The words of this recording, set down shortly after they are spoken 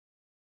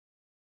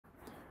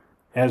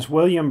As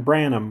William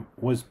Branham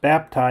was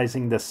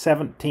baptizing the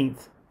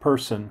 17th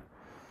person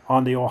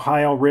on the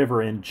Ohio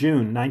River in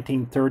June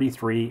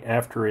 1933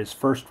 after his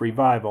first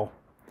revival,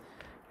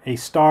 a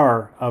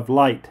star of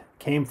light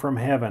came from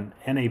heaven,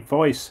 and a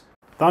voice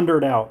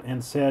thundered out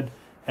and said,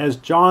 "As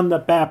John the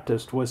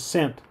Baptist was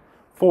sent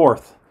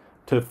forth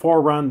to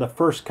forerun the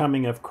first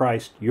coming of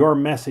Christ, your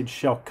message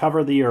shall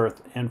cover the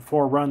earth and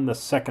forerun the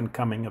second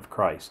coming of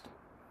Christ."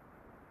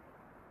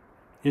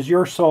 Is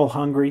your soul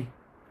hungry?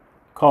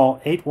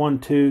 Call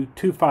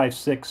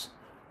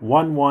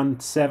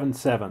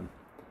 812-256-1177.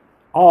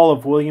 All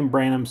of William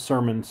Branham's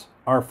sermons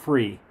are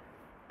free.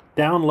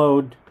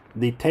 Download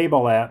the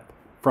Table app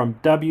from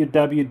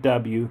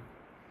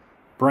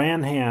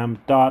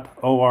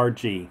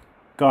www.branham.org.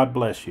 God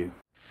bless you.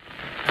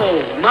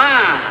 Oh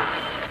my!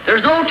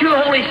 There's no two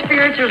Holy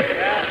Spirits,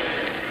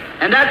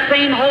 and that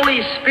same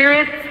Holy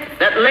Spirit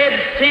that led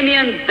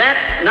Simeon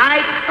that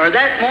night or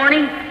that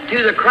morning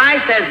to the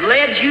Christ has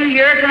led you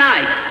here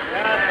tonight,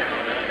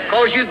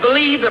 because you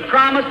believe the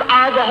promise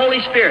of the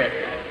Holy Spirit,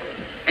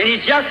 and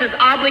He's just as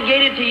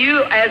obligated to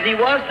you as He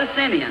was to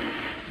Simeon.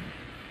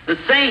 The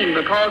same,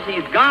 because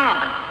He's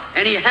God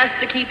and He has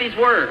to keep His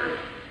word.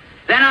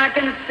 Then I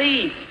can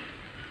see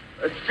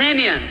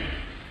Simeon.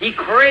 He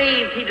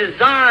craved, he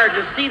desired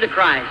to see the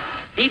Christ.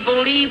 He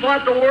believed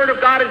what the Word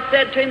of God had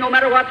said to him, no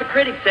matter what the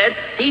critics said.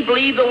 He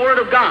believed the Word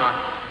of God.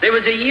 There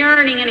was a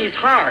yearning in his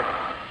heart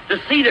to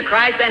see the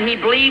Christ, and he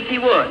believed he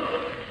would.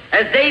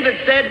 As David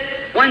said,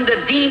 when the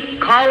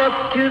deep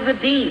calleth to the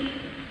deep.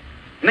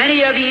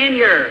 Many of you in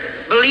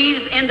here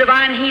believes in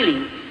divine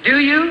healing. Do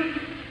you?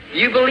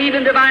 You believe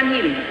in divine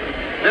healing.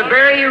 The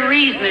very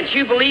reason that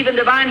you believe in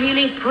divine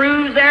healing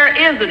proves there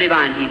is a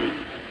divine healing.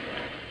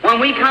 When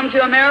we come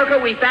to America,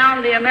 we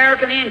found the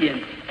American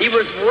Indian. He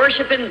was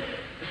worshiping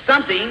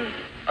something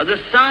of the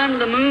sun,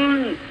 the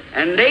moon,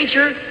 and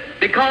nature,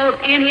 because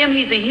in him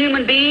he's a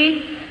human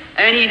being,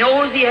 and he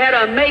knows he had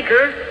a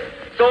maker,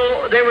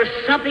 so there was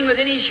something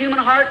within his human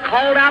heart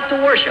called out to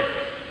worship.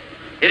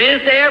 It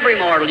is to every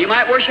mortal. You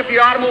might worship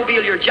your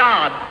automobile, your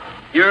job,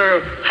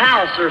 your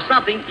house, or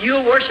something.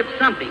 You'll worship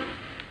something.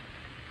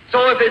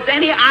 So if it's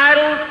any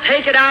idol,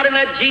 take it out and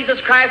let Jesus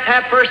Christ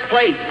have first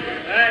place.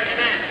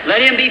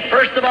 Let Him be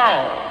first of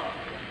all.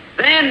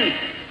 Then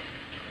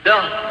the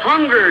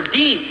hunger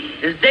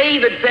deep, as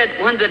David said,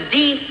 when the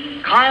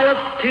deep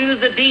calleth to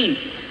the deep,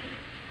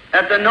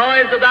 at the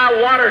noise of thy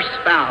water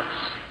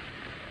spouts.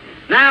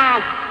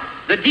 Now,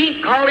 the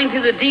deep calling to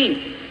the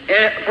deep.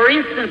 For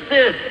instance,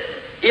 this,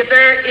 if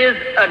there is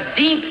a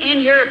deep in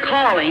here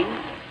calling,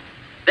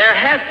 there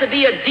has to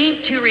be a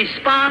deep to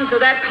respond to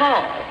that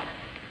call.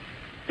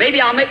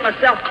 Maybe I'll make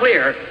myself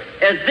clear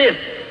as this.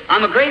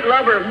 I'm a great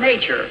lover of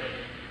nature,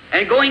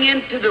 and going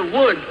into the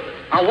woods,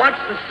 I watch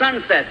the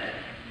sunset.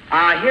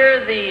 I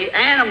hear the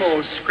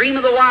animals scream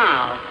of the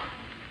wild.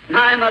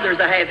 My mother's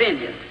a half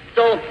Indian.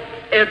 So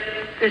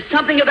there's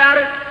something about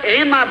it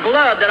in my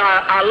blood that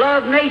I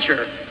love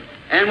nature.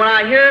 And when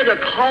I hear the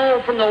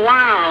call from the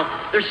wild,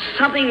 there's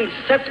something that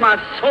sets my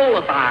soul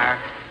afire.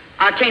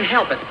 I can't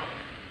help it.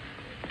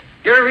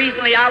 Here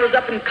recently I was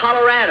up in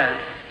Colorado,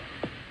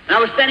 and I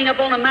was standing up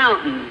on a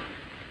mountain,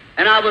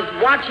 and I was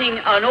watching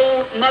an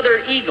old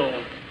mother eagle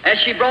as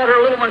she brought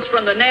her little ones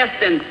from the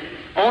nest and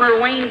on her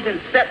wings and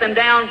set them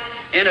down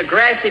in a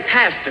grassy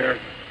pasture.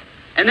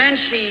 And then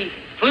she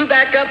flew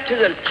back up to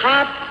the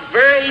top,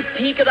 very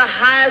peak of the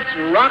highest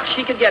rock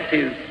she could get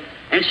to,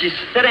 and she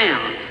sat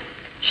down.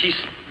 She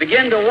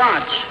began to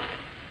watch.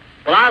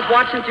 Well, I was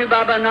watching through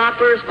my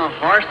binoculars. My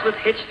horse was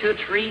hitched to a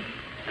tree,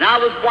 and I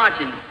was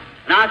watching.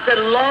 And I said,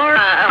 Lord,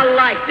 I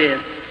like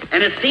this.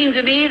 And it seemed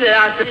to me that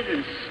I said,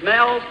 it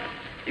smells,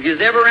 if you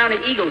was ever around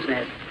an eagle's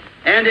nest.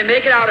 And they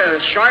make it out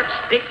of sharp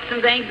sticks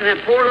and things, and then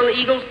poor little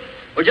eagles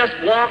were just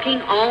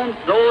walking on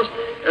those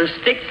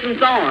sticks and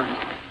thorns.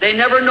 They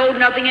never knowed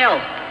nothing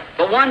else.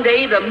 But one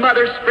day the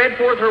mother spread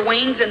forth her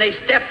wings, and they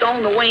stepped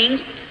on the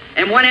wings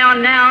and went out.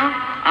 Now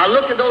I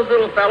looked at those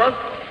little fellows,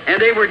 and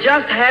they were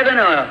just having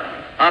a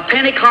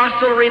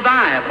Pentecostal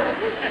revival.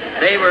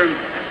 They were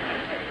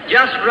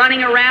just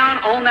running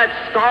around on that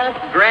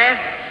soft grass,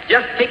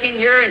 just picking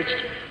here and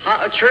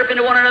chirping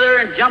to one another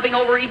and jumping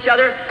over each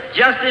other,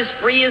 just as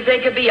free as they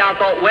could be. I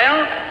thought,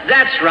 well,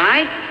 that's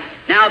right.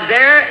 Now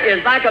there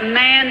is like a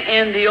man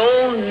in the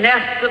old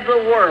nest of the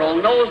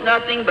world, knows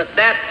nothing but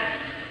that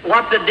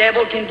what the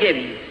devil can give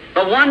him.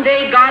 But one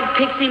day God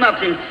picks him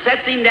up and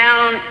sets him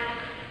down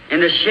in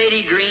the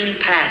shady green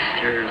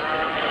pastures.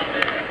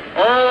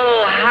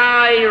 Oh,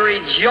 how he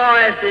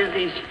rejoices.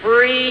 He's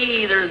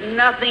free. There's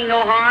nothing,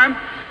 no harm.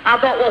 I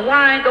thought, well,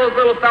 why ain't those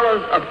little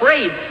fellows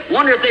afraid?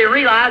 Wonder if they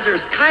realize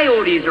there's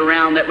coyotes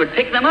around that would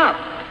pick them up.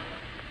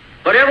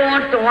 But every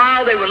once in a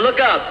while they would look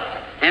up,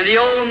 and the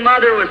old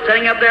mother was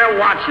sitting up there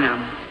watching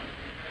them.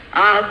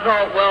 I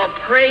thought, well,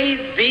 praise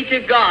be to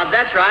God.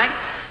 That's right.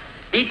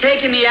 He'd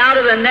taken me out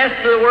of the nest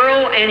of the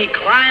world, and he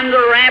climbed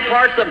the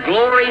ramparts of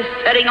glory,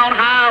 sitting on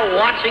high,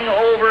 watching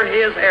over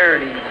his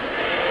heritage,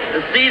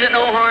 to see that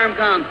no harm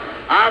comes.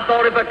 I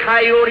thought if a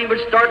coyote would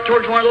start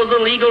towards one of those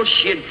little eagles,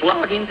 she'd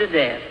flog him to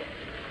death.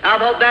 I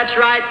thought, that's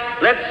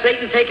right. Let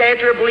Satan take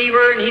after a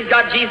believer, and he's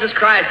got Jesus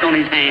Christ on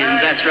his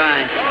hands. That's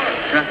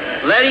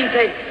right. Let him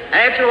take.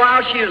 After a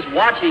while, she was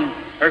watching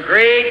her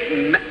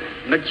great,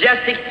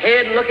 majestic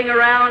head looking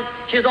around.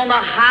 She was on the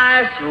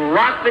highest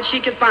rock that she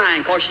could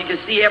find, because she could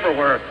see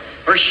everywhere.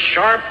 Her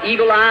sharp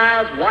eagle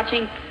eyes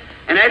watching.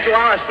 And after a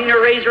while, I seen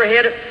her raise her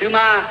head through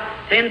my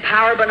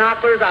 10-power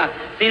binoculars. I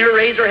seen her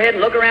raise her head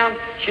and look around.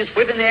 She was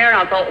whipping the air,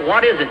 and I thought,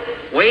 what is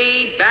it?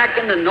 Way back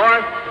in the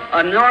north,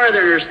 a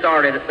northerner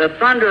started. The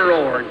thunder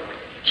roared.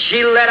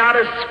 She let out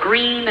a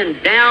scream,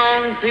 and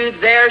down through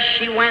there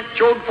she went,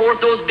 throwed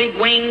forth those big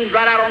wings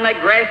right out on that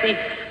grassy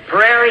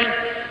prairie.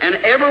 And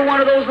every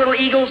one of those little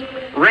eagles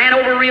ran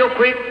over real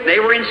quick. They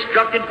were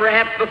instructed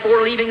perhaps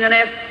before leaving the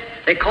nest.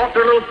 They caught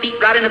their little feet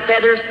right in the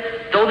feathers,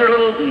 threw their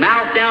little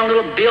mouth down,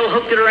 little bill,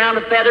 hooked it around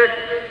the feather,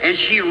 and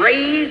she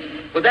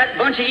raised with that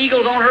bunch of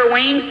eagles on her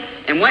wings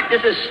and went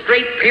just as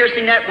straight,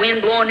 piercing that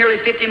wind, blowing nearly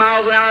 50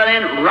 miles an hour,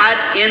 then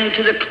right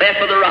into the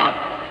cleft of the rock.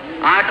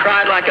 I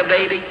cried like a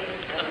baby.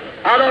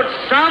 I thought,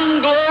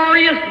 some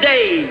glorious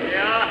day,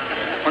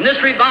 when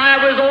this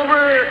revival is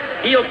over,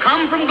 he'll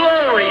come from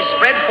glory,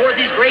 spread forth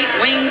his great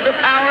wings of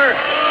power,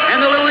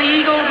 and the little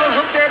eagles will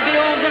hook their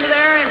bills into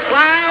there and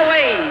fly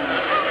away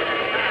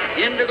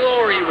into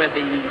glory with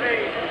him.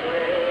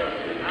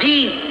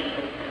 Deep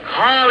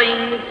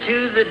calling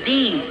to the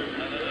deep.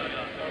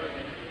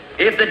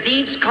 If the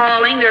deep's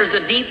calling, there's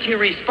a deep to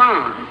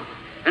respond.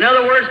 In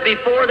other words,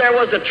 before there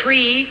was a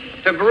tree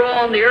to grow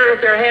on the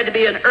earth, there had to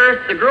be an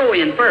earth to grow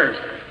in first.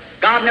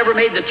 God never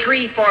made the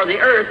tree for the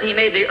earth. He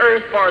made the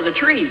earth for the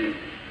tree.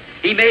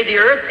 He made the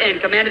earth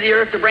and commanded the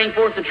earth to bring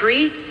forth the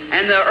tree,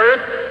 and the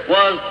earth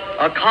was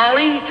a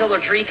calling till the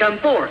tree come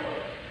forth.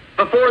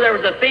 Before there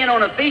was a fin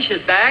on a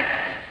fish's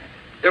back,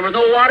 there was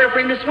no water for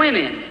him to swim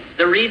in.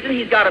 The reason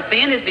he's got a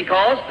fin is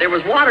because there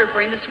was water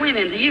for him to swim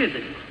in to use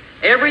it.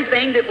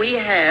 Everything that we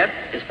have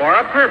is for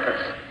a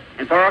purpose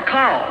and for a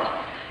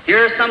cause.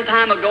 Here some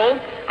time ago,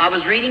 I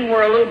was reading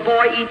where a little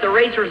boy eat the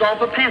racers off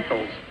of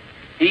pencils.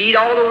 He eat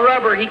all the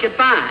rubber he could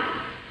find.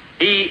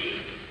 He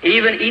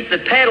even eat the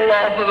pedal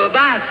off of a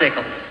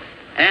bicycle.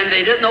 And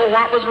they didn't know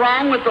what was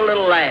wrong with the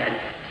little lad.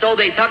 So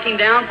they took him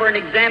down for an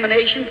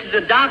examination to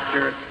the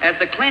doctor at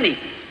the clinic.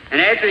 And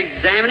after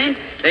examining,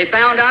 they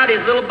found out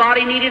his little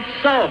body needed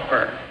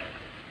sulfur.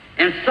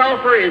 And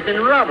sulfur is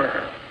in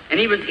rubber. And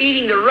he was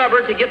eating the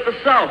rubber to get the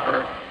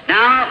sulfur.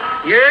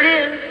 Now, here it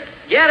is.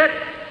 Get it?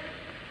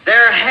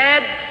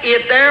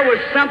 If there was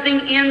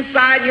something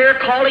inside here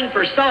calling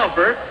for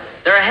sulfur,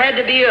 there had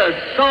to be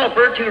a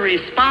sulfur to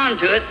respond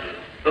to it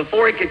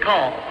before he could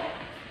call.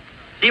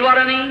 See what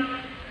I mean?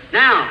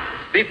 Now,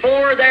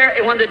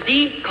 when the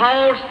deep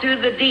calls to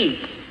the deep,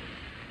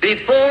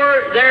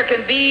 before there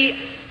can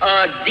be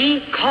a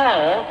deep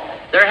call,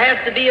 there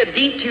has to be a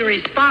deep to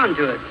respond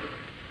to it.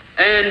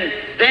 And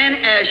then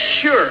as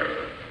sure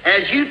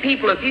as you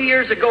people a few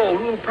years ago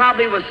who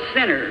probably was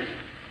sinners,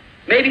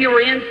 maybe you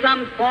were in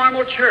some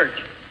formal church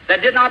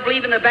that did not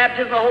believe in the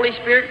baptism of the Holy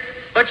Spirit,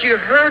 but you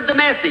heard the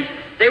message.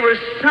 There was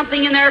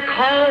something in there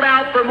called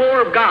out for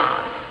more of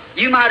God.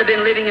 You might have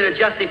been living in a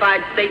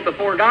justified state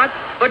before God,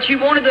 but you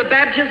wanted the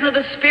baptism of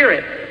the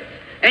Spirit,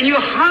 and you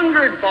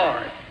hungered for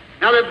it.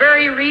 Now, the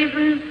very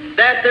reason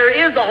that there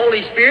is the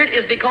Holy Spirit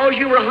is because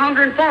you were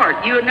hungering for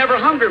it. You had never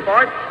hungered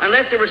for it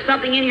unless there was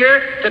something in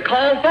here to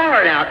call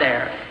for it out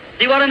there.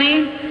 See what I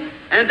mean?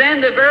 And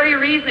then the very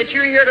reason that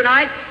you're here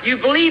tonight, you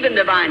believe in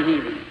divine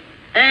healing.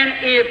 And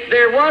if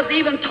there was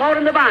even taught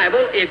in the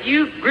Bible, if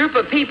you group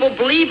of people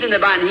believed in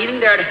divine healing,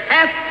 there'd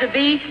have to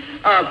be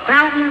a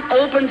fountain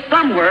open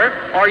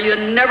somewhere, or you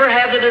never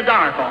have the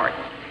desire for it.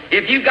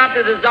 If you've got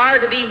the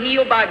desire to be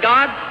healed by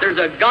God, there's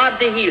a God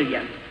to heal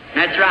you.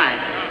 That's right.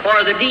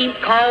 For the deep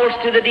calls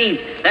to the deep.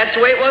 That's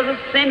the way it was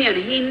with Simeon.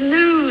 He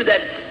knew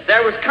that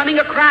there was coming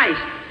a Christ,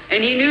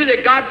 and he knew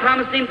that God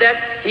promised him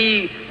that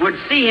he would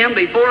see him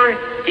before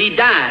he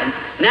died.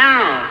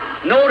 Now,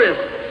 notice,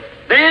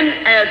 then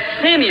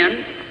as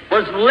Simeon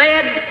was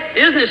led,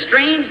 isn't it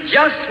strange,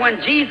 just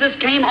when Jesus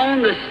came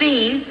on the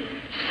scene,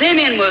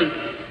 Simeon was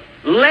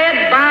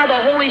led by the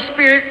Holy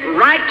Spirit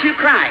right to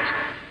Christ.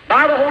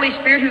 By the Holy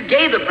Spirit who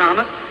gave the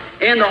promise,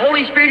 and the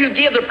Holy Spirit who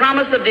gave the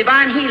promise of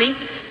divine healing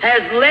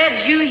has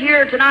led you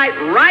here tonight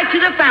right to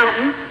the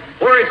fountain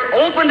where it's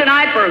open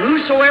tonight for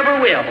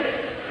whosoever will.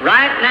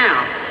 Right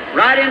now.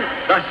 Right in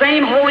the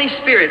same Holy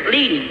Spirit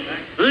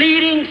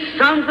leading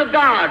sons of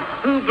God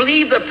who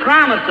believe the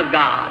promise of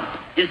God.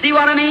 You see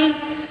what I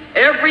mean?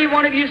 Every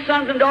one of you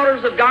sons and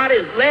daughters of God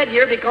is led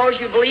here because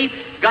you believe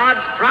God's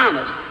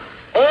promise.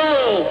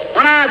 Oh,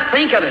 when I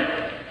think of it,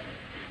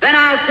 then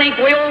I'll think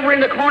way over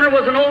in the corner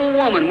was an old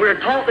woman. We're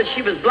taught that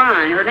she was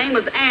blind. Her name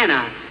was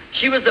Anna.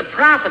 She was a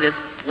prophetess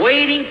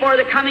waiting for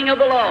the coming of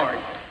the Lord.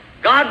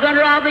 God's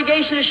under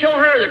obligation to show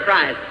her the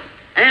Christ.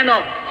 And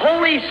the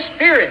Holy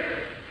Spirit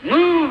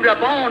moved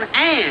upon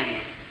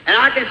Anne. And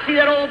I can see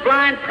that old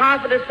blind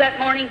prophetess that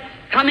morning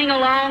coming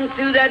along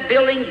through that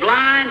building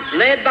blind,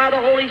 led by the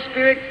Holy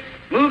Spirit,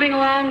 moving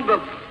along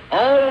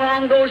all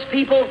along those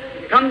people,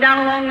 come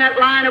down along that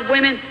line of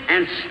women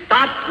and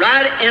stopped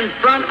right in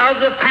front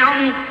of the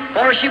fountain,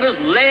 for she was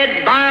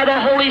led by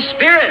the Holy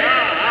Spirit.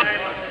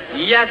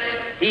 Yes,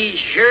 He's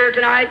here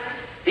tonight.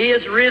 He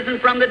is risen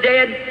from the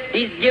dead.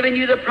 He's given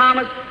you the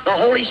promise. The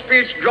Holy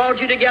Spirit's drawed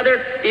you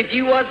together. If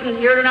you wasn't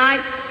here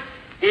tonight,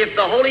 if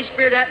the Holy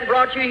Spirit hadn't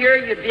brought you here,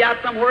 you'd be out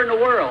somewhere in the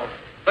world.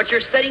 But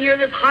you're sitting here in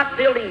this hot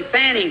building,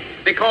 fanning,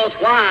 because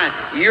why?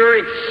 You're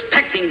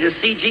expecting to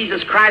see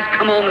Jesus Christ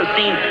come on the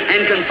scene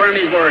and confirm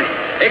His Word.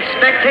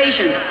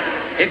 Expectations.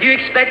 If you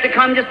expect to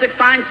come just to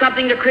find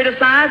something to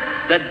criticize,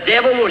 the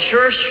devil will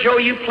sure show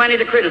you plenty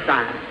to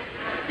criticize.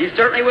 You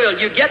certainly will.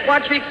 You get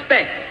what you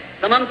expect.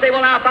 Some of them say,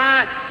 well, now, if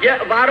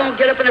I don't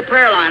get up in the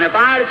prayer line, if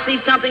I see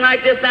something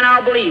like this, then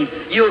I'll believe.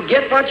 You'll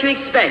get what you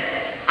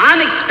expect. I'm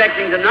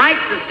expecting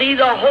tonight to see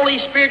the Holy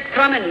Spirit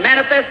come and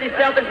manifest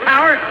Himself in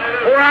power,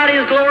 pour out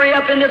His glory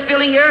up in this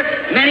building here.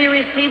 Many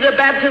receive the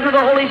baptism of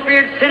the Holy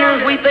Spirit.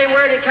 Sinners weep they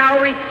were to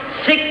Calvary.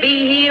 Sick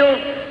be healed.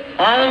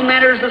 All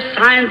manners of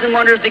signs and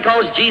wonders,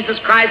 because Jesus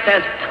Christ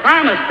has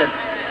promised it.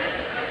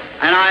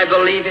 And I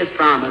believe His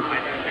promise.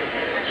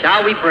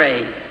 Shall we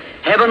pray?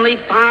 Heavenly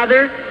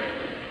Father,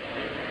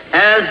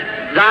 as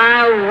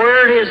Thy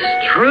Word is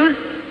truth,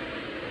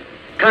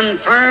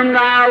 confirm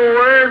Thy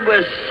Word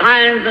with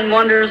signs and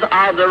wonders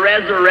of the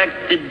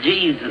resurrected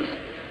Jesus.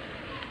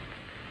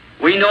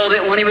 We know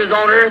that when He was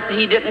on earth,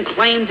 He didn't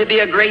claim to be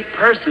a great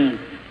person.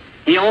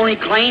 He only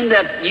claimed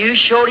that you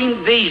showed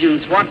Him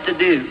visions what to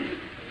do.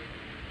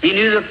 He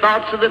knew the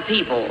thoughts of the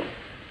people,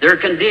 their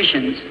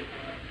conditions.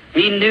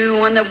 He knew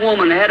when the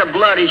woman had a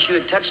blood issue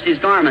had touched His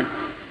garment.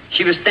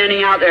 She was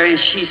standing out there and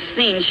she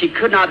seen she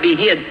could not be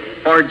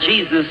hid, for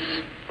Jesus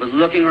was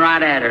looking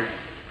right at her.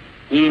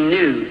 He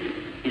knew.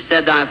 He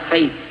said, thy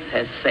faith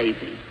has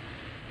saved thee.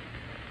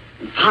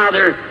 And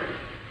Father,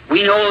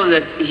 we know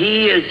that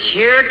He is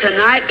here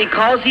tonight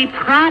because He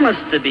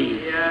promised to be.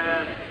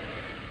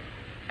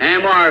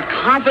 And our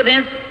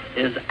confidence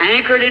is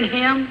anchored in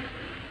Him,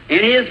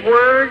 in His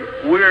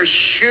Word. We're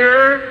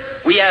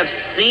sure we have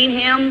seen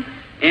Him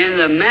in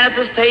the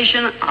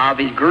manifestation of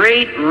His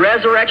great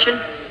resurrection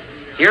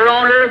here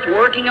on earth,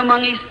 working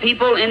among His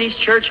people in His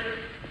church.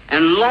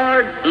 And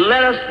Lord,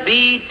 let us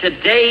be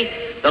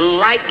today the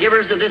light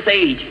givers of this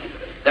age,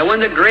 that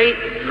when the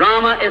great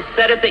drama is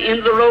set at the end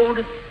of the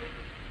road,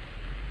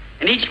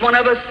 and each one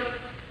of us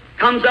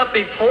comes up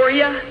before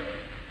You,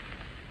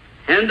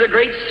 and the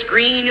great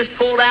screen is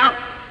pulled out,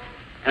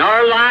 and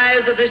our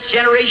lives of this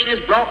generation is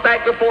brought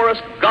back before us,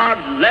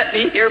 God, let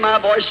me hear my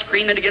voice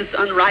screaming against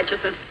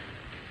unrighteousness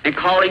and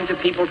calling to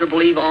people to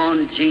believe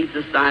on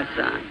Jesus, Thy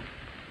Son.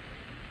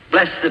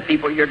 Bless the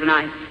people here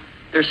tonight.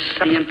 There's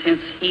such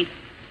intense heat.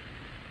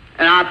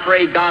 And I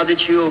pray, God,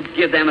 that You'll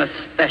give them a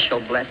special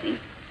blessing.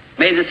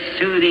 May the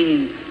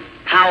soothing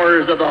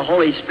powers of the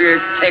Holy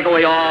Spirit take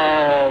away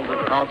all the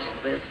thoughts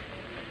of this.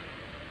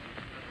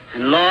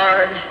 And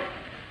Lord,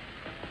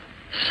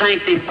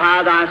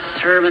 sanctify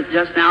Thy servant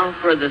just now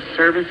for the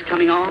service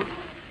coming on,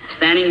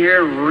 standing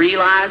here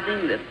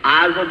realizing that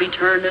eyes will be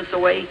turned this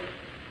way.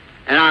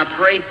 And I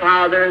pray,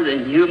 Father,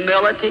 in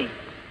humility,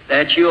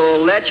 that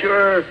You'll let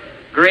Your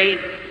great,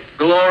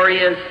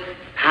 glorious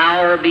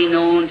power be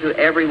known to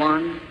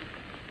everyone.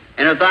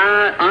 And if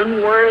Thy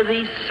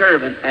unworthy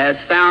servant has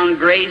found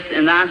grace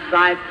in Thy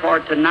sight for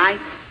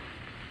tonight,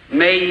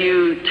 may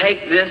You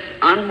take this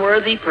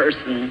unworthy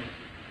person,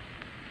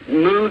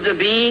 move the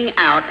being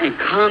out, and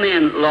come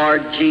in,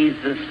 Lord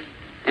Jesus,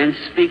 and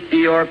speak to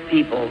Your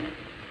people.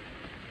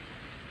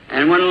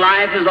 And when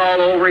life is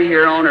all over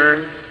here on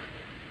earth,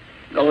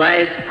 the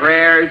last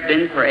prayer has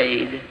been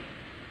prayed,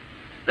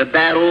 the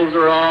battles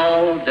are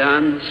all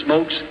done, the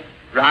smoke's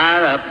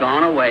dried up,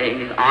 gone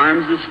away,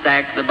 arms are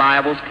stacked, the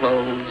Bible's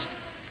closed,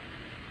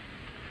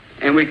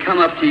 and we come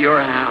up to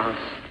Your house.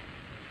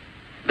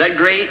 That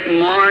great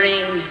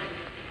morning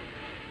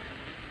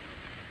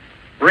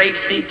breaks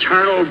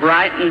eternal,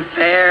 bright and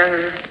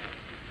fair,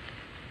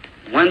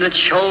 when the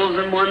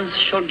chosen ones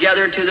shall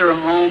gather to their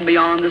home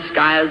beyond the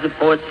sky, as the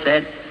poet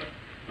said.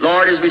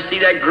 Lord, as we see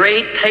that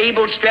great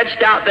table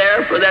stretched out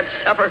there for that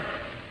supper,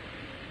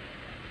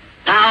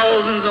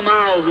 thousands of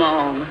miles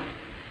long,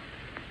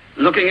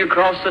 looking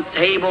across the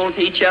table to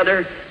each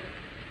other,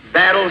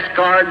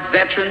 battle-scarred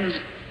veterans,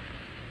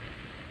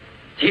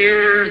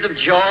 tears of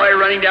joy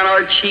running down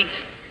our cheeks.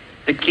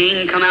 The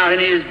King come out in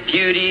His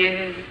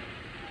beauty,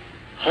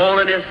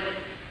 holiness,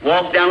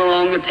 walk down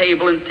along the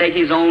table and take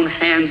His own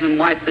hands and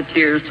wipe the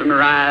tears from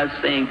their eyes,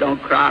 saying, don't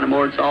cry no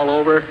more, it's all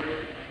over.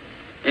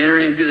 Enter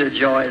into the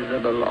joys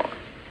of the Lord.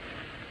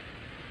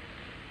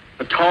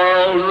 The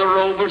toils of the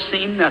road will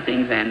seem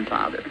nothing then,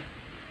 Father,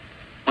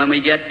 when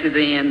we get to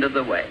the end of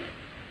the way.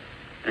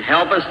 And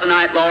help us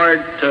tonight, Lord,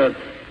 to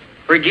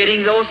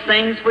forgetting those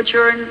things which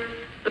are in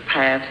the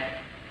past,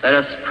 let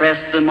us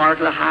press the mark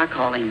of the high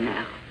calling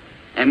now.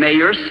 And may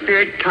Your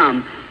Spirit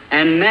come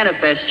and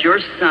manifest Your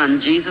Son,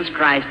 Jesus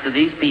Christ, to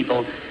these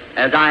people,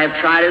 as I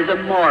have tried as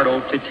a mortal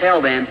to tell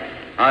them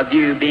of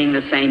You being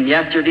the same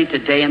yesterday,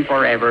 today, and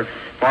forever.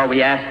 For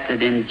we ask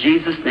it in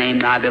Jesus' name,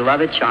 Thy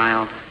beloved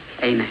child.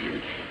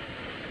 Amen.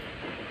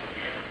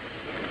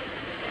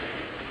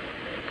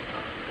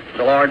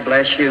 The Lord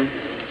bless you.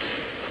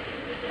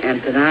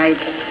 And tonight,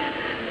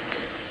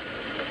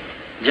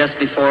 just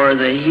before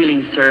the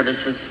healing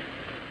services,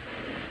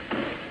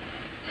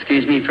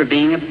 excuse me for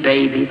being a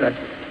baby, but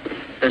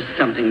there's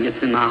something that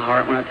gets in my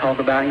heart when I talk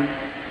about him.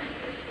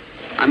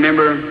 I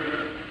remember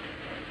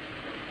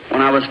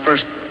when I was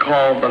first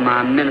called by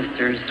my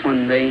ministers,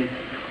 when they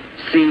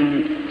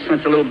seen,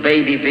 since the little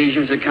baby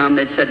visions had come,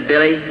 they'd said,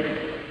 "Billy,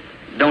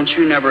 don't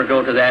you never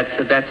go to that."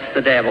 Said, "That's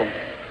the devil."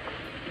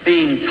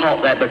 Being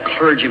taught that by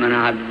clergymen,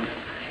 I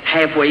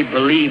halfway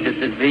believed that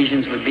the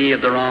visions would be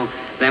of the wrong.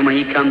 Then when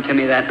he come to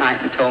me that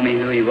night and told me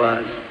who he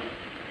was,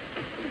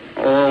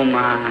 oh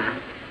my,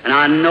 and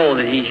I know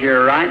that he's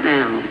here right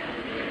now,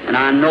 and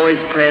I know his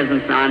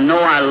presence, and I know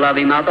I love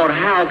him. I thought,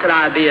 how could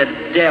I be a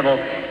devil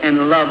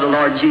and love the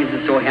Lord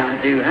Jesus the way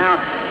I do?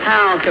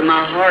 How can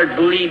my heart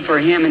bleed for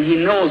him? And he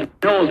knows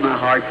my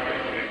heart.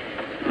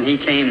 And he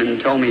came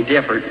and told me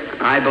different.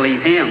 I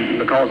believe him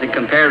because it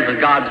compares with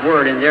God's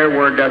Word, and their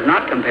Word does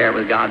not compare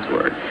with God's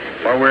Word.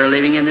 For we're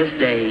living in this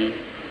day.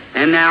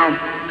 And now,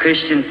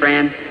 Christian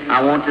friend,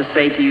 I want to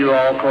say to you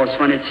all, of course,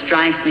 when it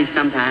strikes me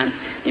sometimes,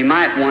 you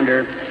might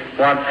wonder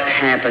what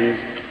happens.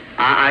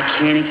 I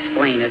can't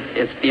explain it.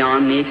 It's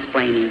beyond me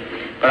explaining.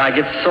 But I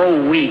get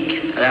so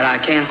weak that I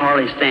can't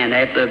hardly stand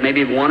after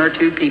maybe one or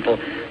two people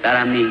that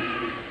I meet.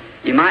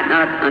 You might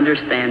not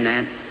understand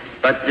that,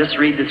 but just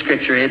read the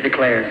Scripture. It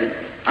declares it.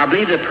 I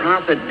believe the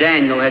prophet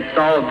Daniel had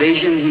saw a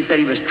vision. He said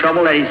he was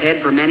troubled at his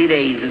head for many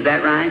days. Is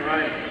that right?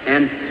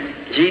 And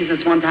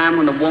Jesus, one time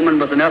when the woman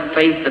with enough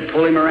faith to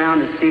pull him around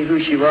to see who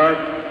she was,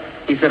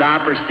 he said, "I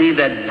perceive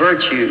that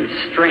virtue,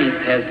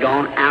 strength has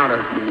gone out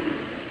of me."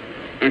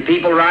 And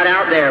people right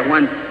out there,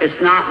 when it's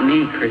not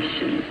me,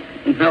 Christians.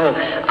 No,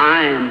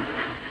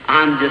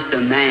 I'm just a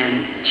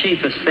man,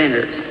 chief of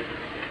sinners,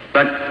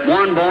 but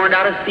one born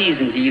out of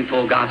season to you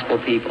full gospel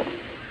people.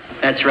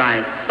 That's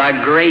right. By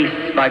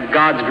grace, by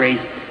God's grace,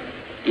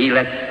 he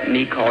lets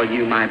me call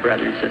you my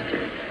brother and sister.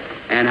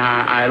 And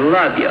I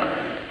love you.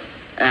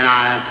 And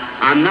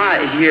I'm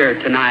not here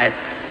tonight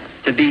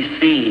to be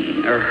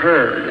seen or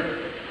heard.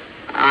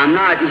 I'm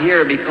not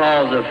here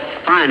because of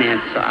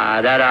finance,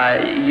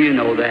 you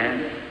know that.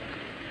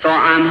 So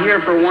I'm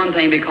here for one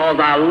thing, because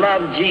I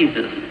love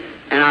Jesus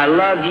and I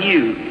love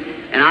you.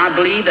 And I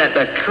believe that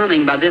the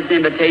coming by this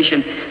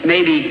invitation,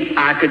 maybe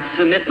I could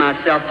submit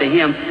myself to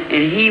him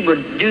and he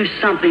would do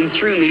something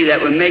through me that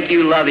would make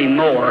you love him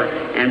more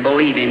and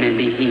believe him and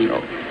be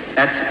healed.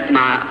 That's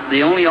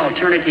the only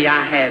alternative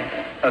I have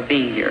of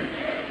being here.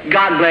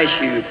 God bless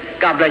you.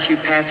 God bless you,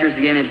 pastors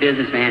again and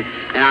businessmen.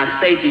 And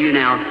I say to you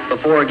now,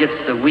 before it gets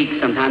to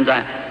week, sometimes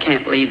I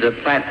can't leave the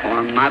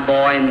platform. My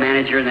boy and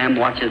manager and them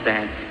watches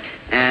that.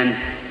 And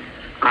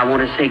I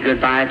want to say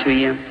goodbye to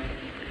you.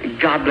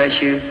 God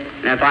bless you.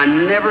 And if I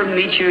never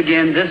meet you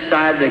again this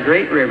side of the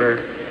great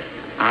river,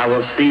 I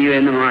will see you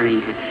in the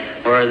morning.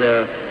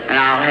 And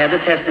I'll have the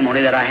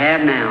testimony that I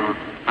have now.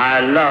 I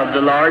love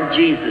the Lord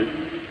Jesus.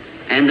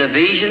 And the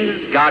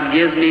visions, God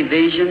gives me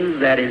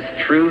visions that is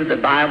true, the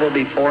Bible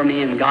before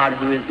me, and God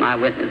who is my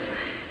witness.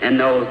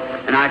 And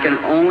I can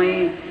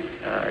only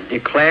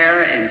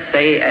declare and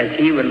say as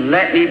he would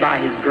let me by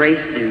his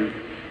grace do.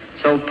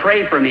 So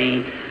pray for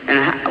me.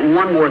 And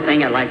one more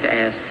thing I'd like to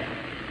ask.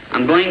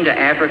 I'm going to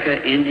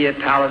Africa, India,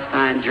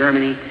 Palestine,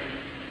 Germany.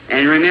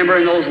 And remember,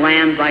 in those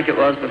lands like it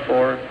was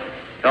before,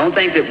 don't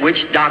think that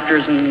witch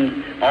doctors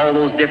and all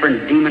those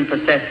different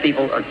demon-possessed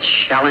people are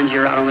challenge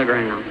you out on the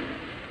ground.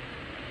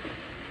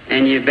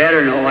 And you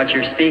better know what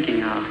you're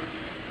speaking of.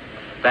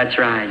 That's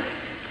right.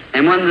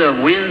 And when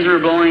the winds are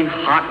blowing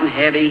hot and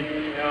heavy,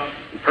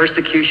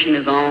 persecution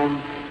is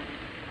on.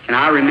 And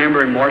I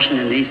remember in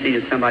Washington, D.C.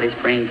 that somebody's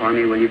praying for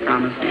me. Will you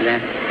promise me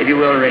that? If you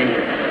will, raise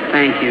it.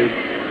 Thank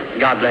you.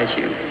 God bless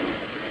you.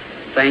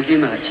 Thank you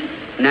much.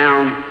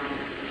 Now,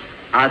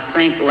 I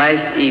think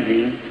last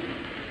evening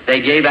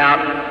they gave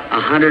out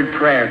 100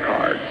 prayer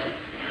cards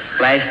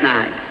last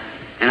night.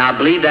 And I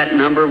believe that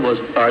number was,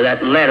 or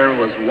that letter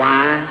was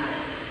Y.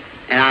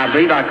 And I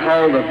believe I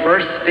called the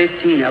first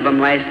 15 of them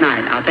last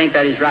night. I think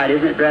that is right,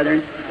 isn't it,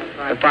 brethren?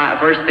 The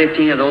first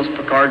 15 of those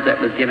cards that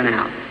was given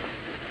out.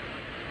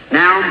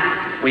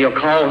 Now, we'll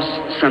call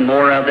some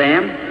more of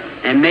them,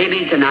 and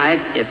maybe tonight,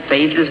 if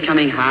faith is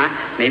coming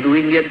high, maybe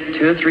we can get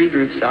 2 or 3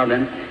 groups of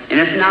them. And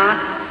if not,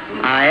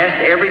 I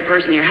ask every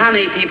person here, how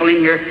many people in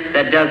here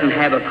that doesn't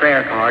have a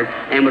prayer card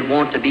and would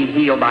want to be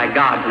healed by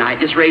God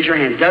tonight? Just raise your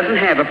hand. Doesn't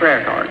have a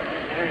prayer card.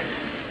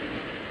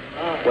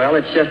 Well,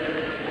 it's just,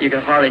 you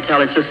can hardly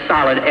tell, it's just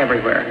solid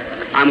everywhere.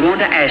 I'm going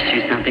to ask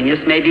you something.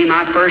 This may be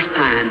my first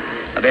time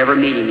of ever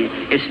meeting you.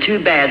 It's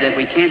too bad that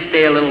we can't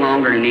stay a little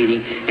longer in a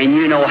meeting and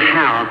you know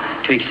how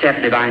to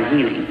accept divine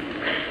healing.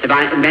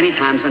 Many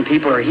times when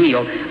people are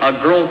healed, a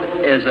growth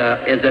is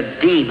a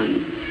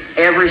demon.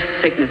 Every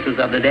sickness is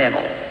of the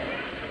devil.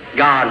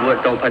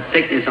 God don't put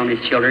sickness on his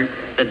children.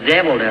 The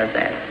devil does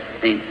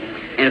that. See?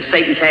 And if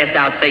Satan cast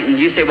out Satan,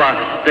 you say,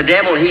 well, the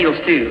devil heals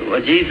too.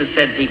 Well, Jesus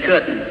said he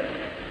couldn't.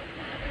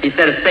 He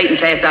said if Satan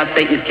cast out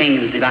Satan, his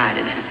kingdom is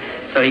divided.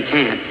 So he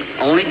can't.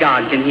 Only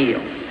God can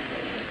heal.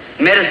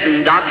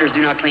 Medicine doctors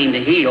do not claim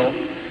to heal.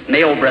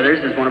 Mayo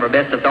Brothers is one of our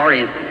best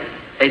authorities.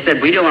 They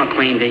said, we don't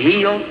claim to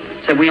heal.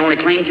 Said, we only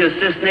claim to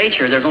assist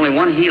nature. There's only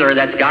one healer,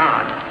 that's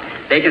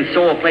God. They can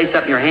sew a place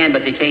up in your hand,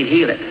 but they can't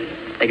heal it.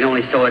 They can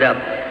only sew it up.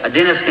 A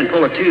dentist can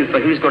pull a tooth,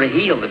 but who's going to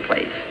heal the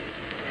place?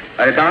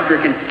 A doctor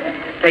can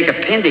take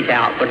a appendix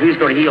out, but who's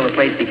going to heal the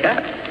place he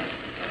cut?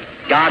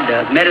 God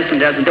does. Medicine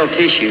doesn't build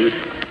tissues.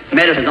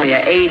 Medicine is only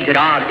an aid to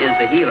God is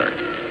the healer.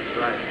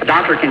 A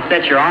doctor can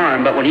set your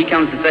arm, but when he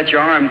comes to set your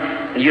arm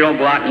and you don't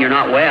go out and you're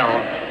not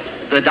well,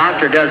 the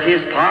doctor does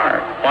his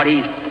part, what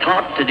he's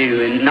taught to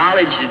do and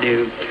knowledge to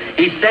do.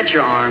 He sets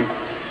your arm,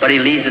 but he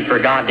leaves it for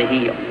God to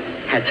heal.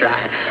 That's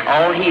right.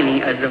 All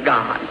healing is of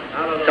God.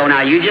 So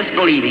now you just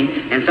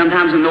believing, and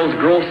sometimes when those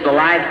growths of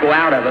life go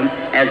out of them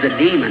as a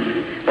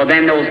demon, well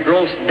then those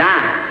growths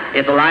die.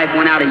 If the life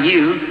went out of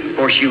you, of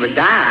course you would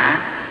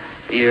die.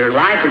 Your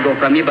life would go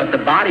from you, but the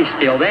body's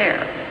still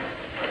there.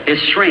 It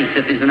shrinks.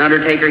 If there's an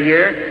undertaker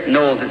here,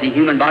 knows it's a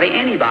human body,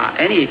 any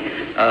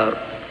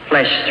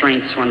flesh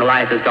shrinks when the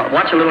life is gone.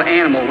 Watch a little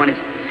animal when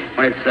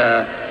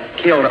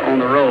it's killed on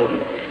the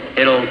road.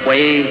 It'll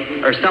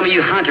weigh, or some of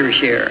you hunters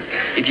here,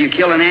 if you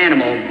kill an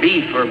animal,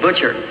 beef or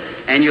butcher,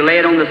 and you lay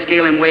it on the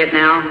scale and weigh it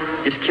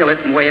now, just kill it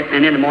and weigh it,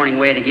 and in the morning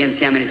weigh it again,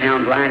 see how many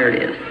pounds lighter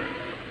it is.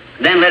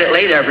 Then let it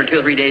lay there for 2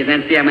 or 3 days,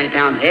 then see how many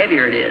pounds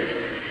heavier it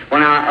is. Well,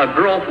 now, a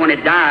growth, when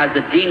it dies,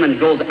 the demon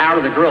goes out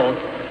of the growth,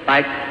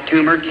 like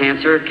tumor,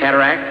 cancer,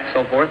 cataract,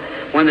 so forth.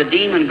 When the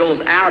demon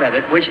goes out of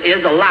it, which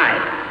is a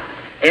life,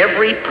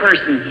 every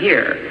person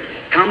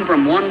here come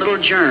from one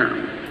little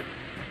germ.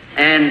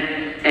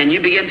 And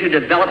you begin to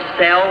develop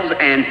cells,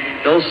 and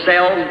those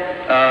cells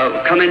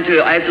come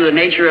into after the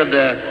nature of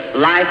the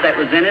life that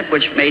was in it,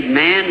 which made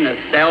man.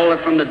 The cell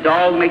from the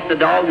dog makes the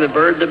dog, the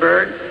bird,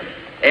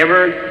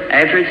 ever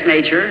after its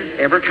nature,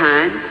 ever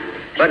kind.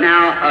 But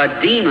now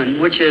a demon,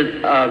 which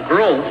is a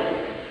growth,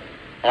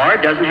 or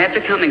it doesn't have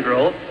to come in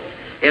growth,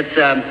 it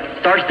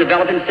starts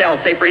developing cells.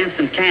 Say, for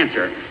instance,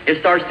 cancer. It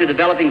starts to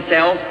developing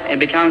cells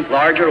and becomes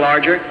larger.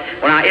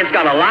 Well, now it's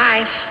got a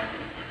life,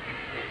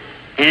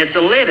 and it's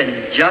a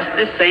living, just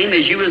the same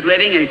as you was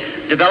living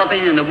and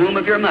developing in the womb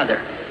of your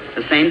mother.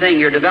 The same thing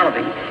you're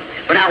developing.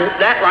 But now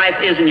that life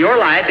isn't your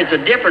life, it's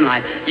a different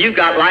life. You've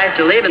got life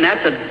to live, and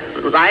that's a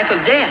life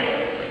of death,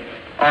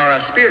 or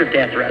a spirit of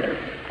death, rather.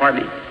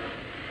 Pardon me.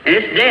 And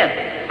it's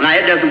death. Now,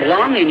 it doesn't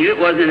belong in you. It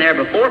wasn't in there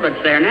before, but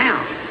it's there now.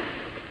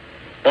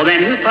 Well,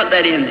 then who put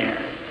that in there?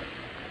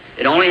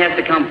 It only has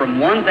to come from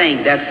one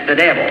thing. That's the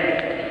devil.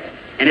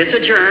 And it's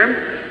a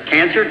germ.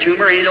 Cancer,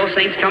 tumor, any of those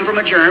things come from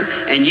a germ,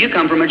 and you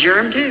come from a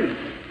germ too.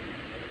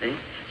 See?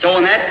 So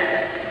when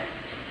that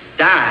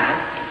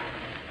dies,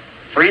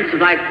 for instance,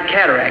 like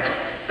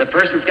cataracts, the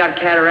person's got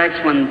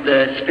cataracts when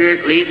the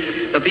spirit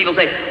leaves, the people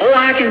say, oh,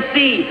 I can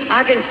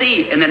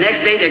see, and the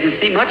next day they can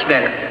see much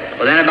better.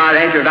 Well, then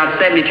after about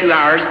 72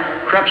 hours,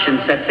 corruption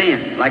sets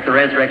in, like the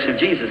resurrection of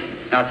Jesus.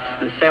 Now,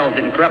 the cells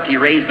didn't corrupt. He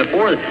raised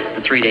before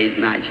the 3 days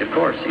and nights, of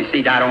course. You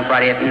see, died on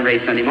Friday afternoon,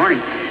 raised Sunday morning.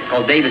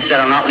 Because David said,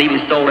 I'll not leave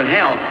his soul in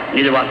hell,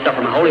 neither will I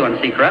suffer my Holy One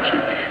to see corruption.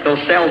 Those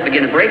cells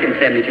begin to break in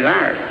 72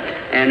 hours.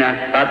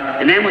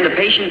 And then when the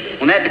patient,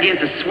 when that begins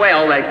to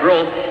swell, that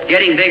growth,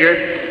 getting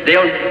bigger,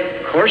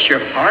 of course,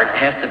 your heart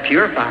has to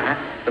purify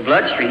the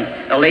bloodstream.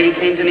 A lady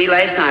came to me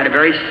last night, a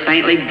very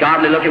saintly,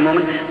 godly-looking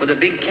woman with a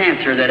big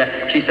cancer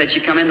that she said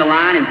she come in the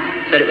line and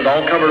said it was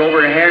all covered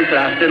over her hair, and said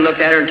I stood and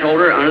looked at her and told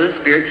her under the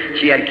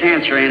Spirit she had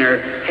cancer in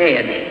her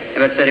head,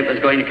 but said it was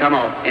going to come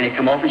off. And it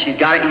come off, and she's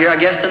got it here, I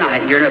guess,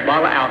 tonight. Here in a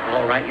bottle of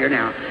alcohol right here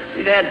now.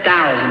 We've had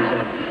thousands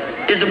of them.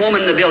 Is the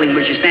woman in the building?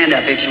 Would you stand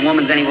up if the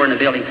woman's anywhere in the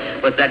building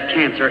with that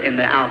cancer in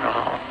the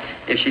alcohol?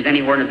 If she's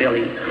anywhere in the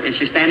building, if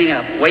she's standing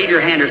up, wave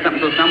your hand or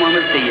something so someone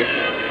would see you.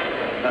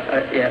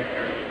 Yes,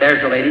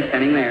 there's the lady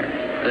standing there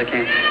with the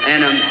cancer.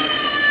 And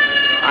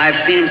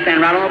I've seen him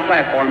stand right on the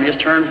platform, just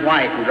turn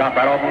white and drop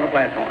right off on the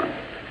platform.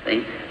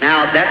 See?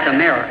 Now that's a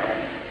miracle.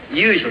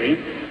 Usually,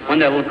 when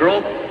the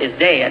growth is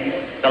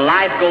dead, the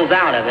life goes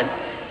out of it,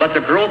 but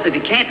the growth, if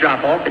it can't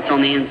drop off, it's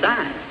on the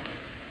inside.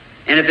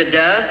 And if it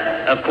does,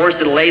 of course,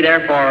 it'll lay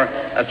there for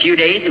a few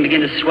days and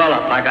begin to swell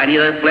up. Like any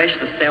other flesh,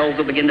 the cells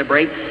will begin to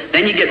break.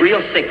 Then you get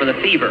real sick with a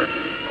fever.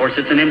 Of course,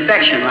 it's an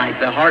infection, like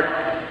the heart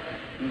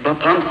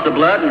pumps the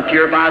blood and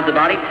purifies the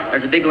body.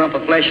 There's a big lump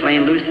of flesh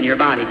laying loose in your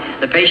body.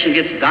 The patient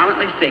gets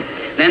violently sick.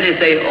 Then they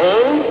say,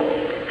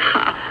 oh,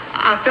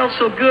 I felt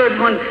so good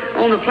when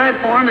on the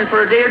platform and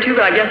for a day or two,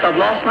 but I guess I've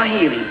lost my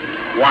healing.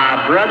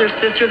 Why, brother,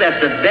 sister, that's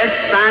the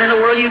best sign in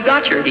the world you've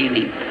got your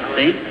healing.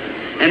 See?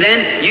 And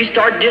then you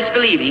start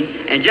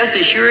disbelieving, and just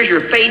as sure as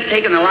your faith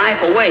taking the life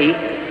away,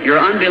 your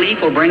unbelief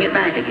will bring it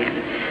back again.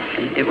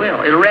 It will.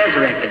 It'll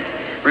resurrect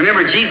it.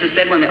 Remember, Jesus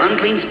said when the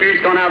unclean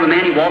spirit's gone out of a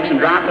man, he walks in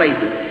dry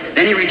places.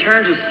 Then he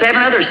returns with 7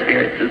 other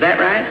spirits. Is that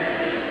right?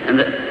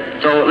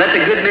 So let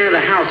the good man of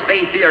the house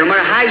faith be, or no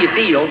matter how you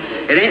feel,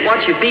 it ain't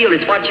what you feel,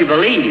 it's what you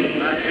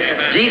believe.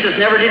 Jesus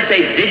never did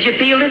say, did you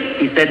feel it?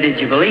 He said, did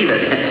you believe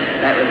it?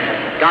 That was,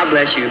 God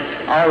bless you.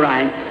 All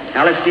right.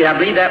 Now let's see, I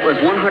believe that was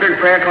 100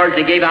 prayer cards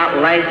they gave out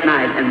last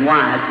night and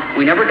wide.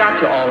 We never got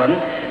to all of them.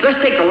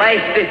 Let's take the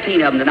last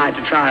 15 of them tonight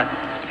to try.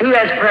 Who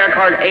has prayer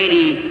card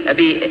 80,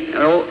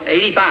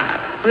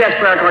 85? Who has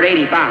prayer card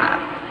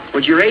 85?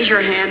 Would you raise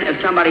your hand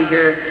if somebody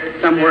here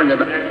somewhere in the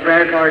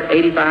prayer card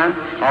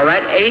 85? All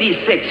right,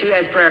 86. Who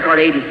has prayer card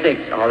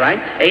 86? All right,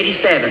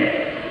 87.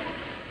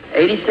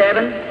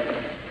 87?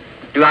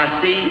 Do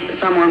I see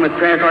someone with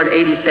prayer card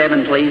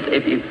 87, please?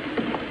 If you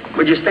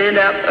would you stand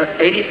up?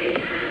 80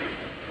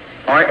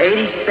 or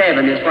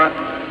 87 is what.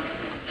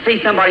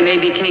 See, somebody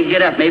maybe can't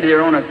get up. Maybe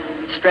they're on a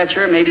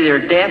stretcher. Maybe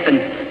they're deaf,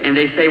 and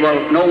they say,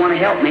 "Well, no one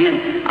helped me."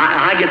 And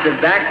I get the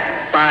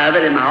backside of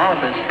it in my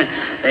office.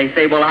 They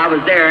say, "Well, I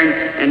was there,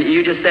 and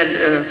you just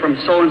said from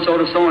so and so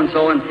to so and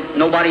so, and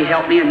nobody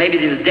helped me." And maybe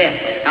they're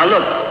deaf. Now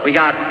look, we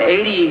got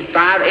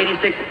 85,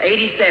 86,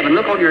 87.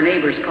 Look on your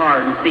neighbor's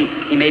card and see.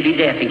 He may be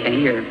deaf. He can't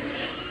hear.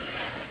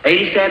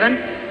 87.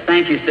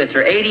 Thank you,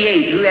 sister.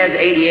 88. Who has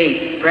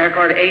 88? Prayer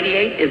card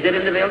 88. Is it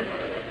in the building?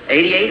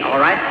 88. All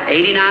right.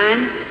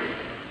 89.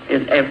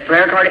 Is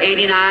prayer card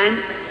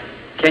 89?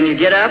 Can you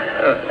get up?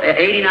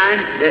 89.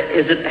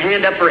 Is it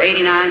hand up for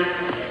 89?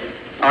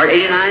 Or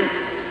 89?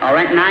 All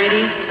right.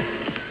 90.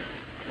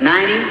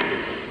 90.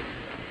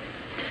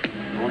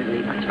 Only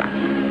believe that's right.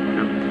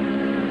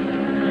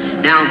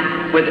 Now,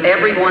 with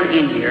everyone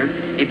in here,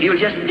 if you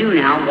just do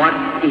now what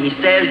he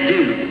says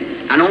do,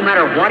 and no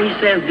matter what he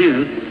says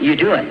do, you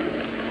do it.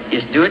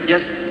 Just do it,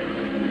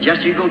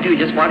 just you go do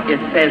just what it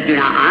says do.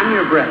 Now, I'm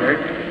your brother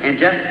and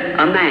just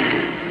a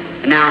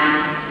man. Now,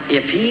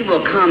 if he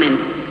will come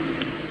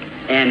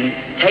and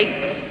take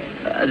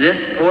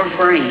this poor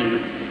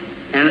frame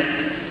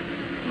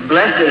and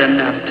bless it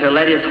enough to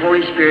let his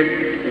Holy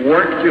Spirit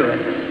work through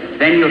it,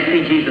 then you'll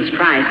see Jesus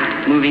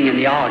Christ moving in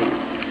the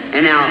audience.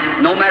 And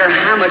now, no matter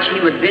how much he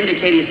would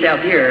vindicate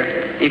himself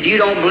here, if you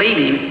don't believe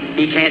him,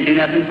 he can't do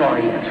nothing for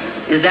you.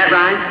 Is that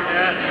right?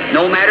 Yeah.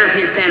 No matter if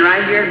he'd stand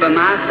right here by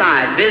my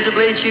side,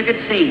 visibly that you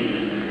could see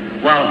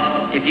him.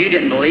 Well, if you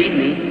didn't believe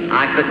me,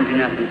 I couldn't do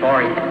nothing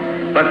for you.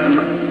 But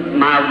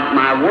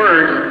my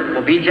words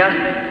will be just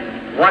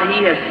what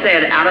he has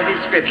said out of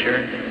his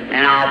Scripture,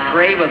 and I'll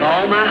pray with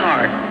all my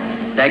heart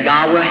that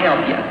God will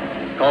help you.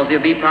 Because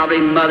there'll be probably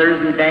mothers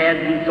and dads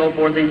and so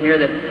forth in here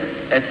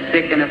that's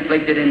sick and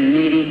afflicted and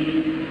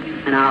needy,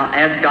 and I'll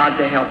ask God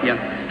to help you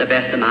the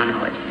best of my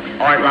knowledge.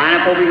 All right, line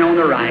up over here on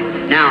the right.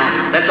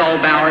 Now, let's all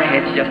bow our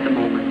heads just a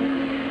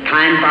moment.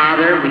 Kind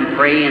Father, we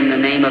pray in the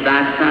name of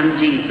thy Son,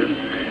 Jesus.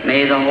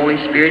 May the Holy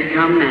Spirit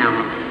come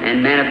now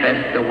and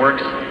manifest the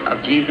works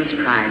of Jesus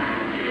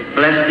Christ.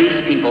 Bless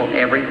these people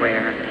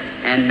everywhere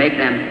and make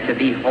them to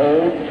be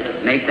whole,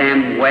 make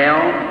them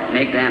well,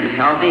 make them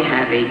healthy,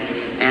 happy.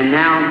 And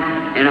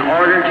now, in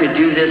order to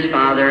do this,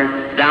 Father,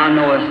 thou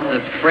knowest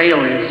the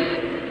frailness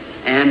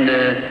and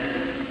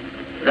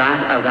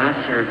of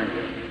thy servant.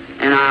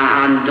 And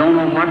I don't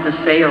know what to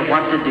say or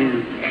what to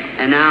do.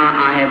 And now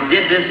I have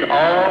did this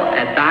all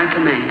at thy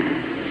command.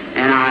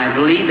 And I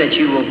believe that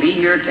you will be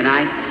here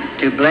tonight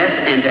to bless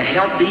and to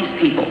help these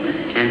people.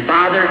 And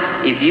Father,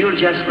 if you'll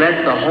just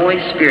let the Holy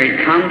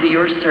Spirit come to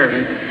your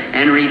servant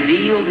and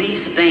reveal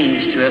these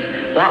things to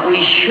us, what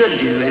we should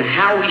do and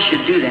how we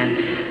should do them,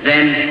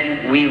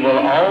 then we will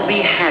all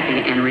be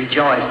happy and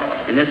rejoice.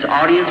 And this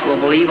audience will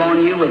believe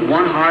on you with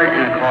one heart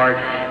and accord.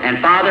 And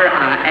Father,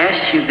 I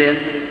ask you this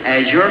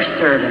as your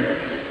servant.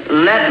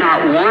 Let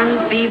not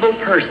one feeble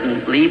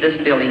person leave this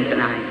building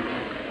tonight.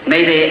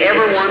 May they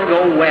everyone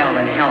go well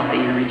and healthy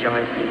and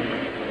rejoicing.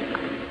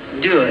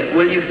 Do it,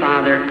 will you,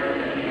 Father?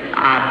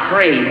 I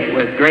pray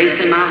with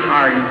grace in my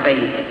heart and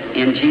faith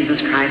in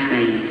Jesus Christ's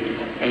name.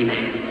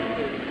 Amen.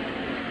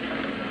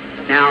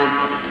 Now,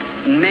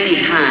 many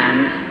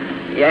times,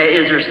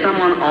 is there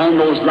someone on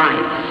those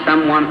lights,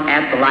 someone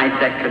at the lights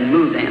that can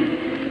move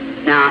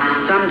them?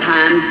 Now,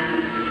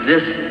 sometimes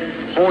this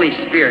Holy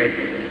Spirit,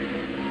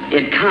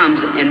 it comes,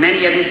 and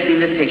many of you seen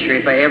the picture.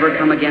 If I ever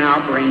come again,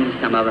 I'll bring you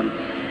some of them.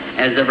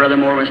 As the Brother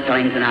Moore was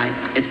telling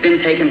tonight, it's been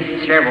taken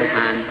several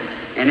times.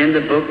 And in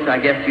the books, I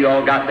guess you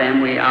all got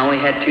them. I only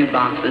had 2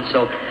 boxes,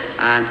 so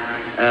I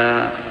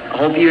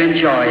hope you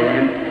enjoy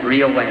them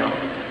real well.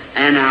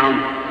 And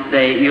now,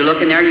 you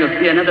look in there and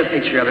you'll see another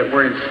picture of it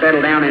where it's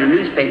settled down, and a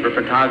newspaper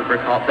photographer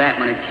caught that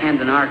one in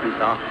Camden,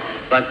 Arkansas.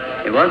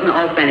 But it wasn't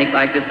authentic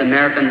like this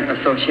American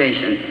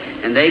Association,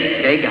 and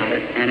they got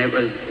it, and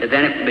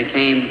then it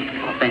became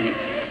authentic.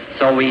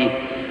 So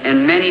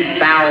and many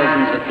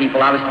thousands of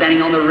people. I was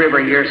standing on the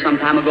river here some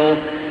time ago,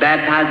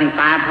 baptizing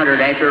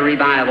 500 after a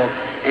revival,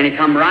 and it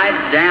come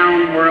right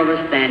down where I was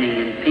standing,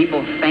 and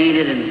people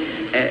fainted, and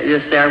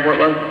just there where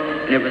it was,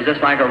 and it was just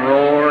like a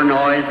roar,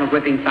 noise, and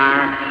whipping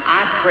fire.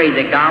 I pray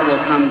that God will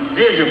come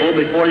visible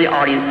before the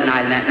audience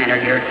tonight in that manner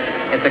here.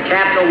 At the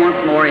Capitol once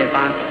more, if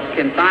I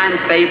can find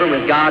favor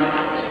with God.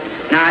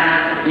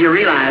 Now, you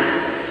realize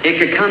it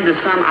could come to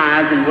some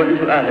eyes and wouldn't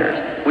to others.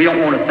 We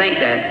don't want to think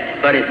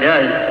that, but it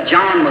does.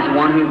 John was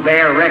one who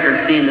bare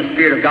record seeing the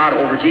Spirit of God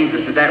over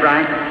Jesus. Is that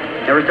right?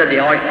 Never said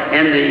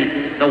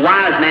and the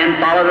wise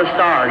man followed a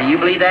star. Do you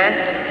believe that?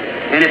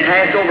 And it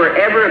passed over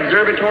every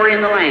observatory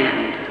in the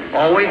land.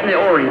 always in the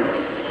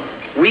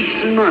Orient, weeks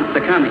and months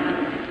of coming.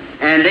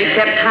 And they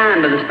kept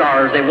time to the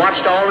stars. They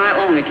watched all night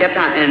long. They kept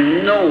time,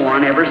 and no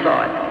one ever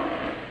saw it.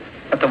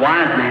 But the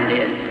wise man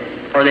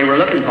did, for they were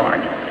looking for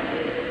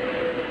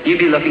it. You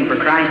be looking for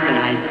Christ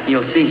tonight,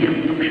 you'll see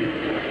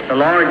Him. The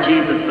Lord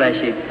Jesus bless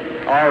you.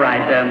 All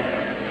right,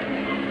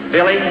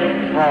 Billy,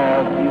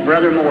 Paul,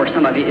 Brother Moore,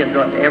 some of you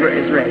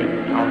is ready.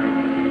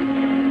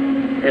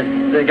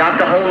 They got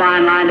the whole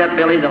line lined up,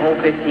 Billy, the whole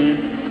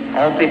 15,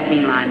 all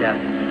 15 lined up.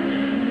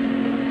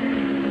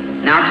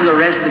 Now to the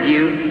rest of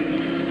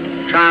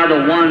you, try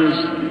the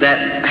ones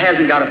that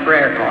hasn't got a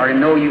prayer card and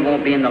know you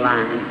won't be in the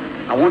line.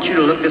 I want you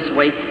to look this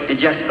way and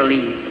just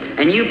believe.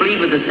 And you believe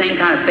with the same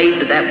kind of faith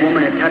that that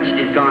woman had touched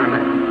his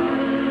garment.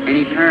 And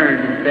he turned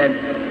and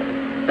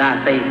said,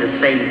 thy faith has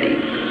saved thee.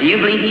 Do you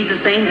believe he's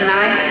the same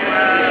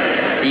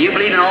tonight? Do you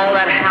believe in all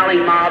that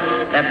howling mob,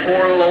 that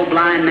poor little old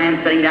blind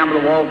man sitting down by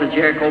the walls of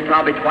Jericho,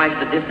 probably twice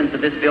the distance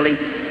of this building,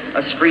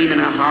 a screaming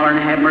and a hollering,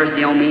 have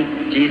mercy on me?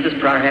 Jesus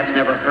perhaps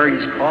never heard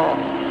his call,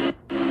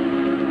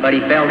 but he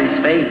felt his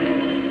faith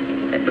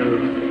that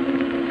moved.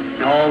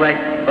 And all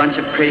that bunch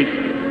of critics,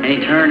 and he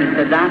turned and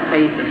said, thy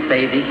faith has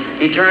saved thee.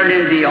 He turned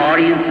into the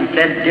audience and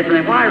said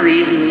differently, why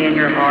reason ye in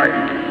your heart?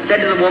 Said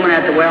to the woman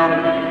at the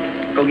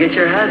well, go get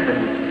your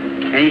husband.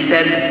 And he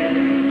said,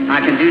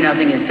 I can do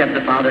nothing except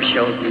the Father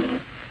shows me.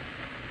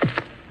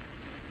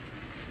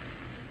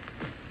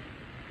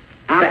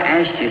 I want to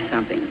ask you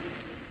something.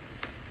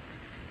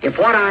 If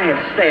what I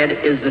have said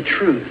is the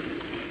truth,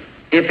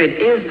 if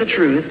it is the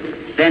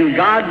truth, then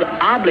God's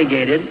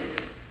obligated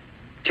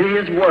to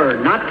His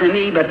Word, not to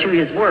me, but to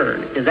His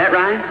Word. Is that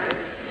right?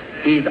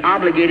 He's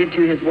obligated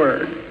to His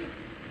Word.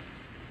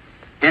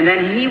 And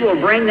then He will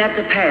bring that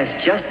to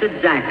pass just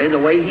exactly the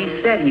way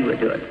He said He would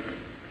do it.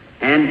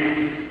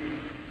 And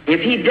if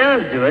He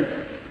does do it,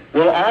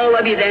 will all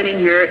of you then in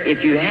here,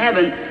 if you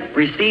haven't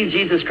received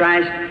Jesus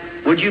Christ,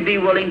 would you be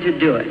willing to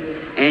do it?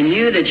 And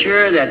you that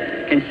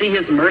can see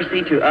His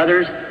mercy to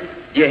others,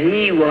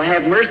 He will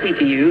have mercy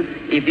to you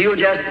if you'll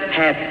just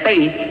have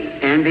faith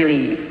and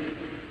believe.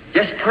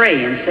 Just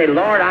pray and say,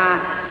 Lord,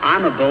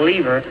 I'm a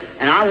believer,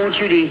 and I want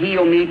you to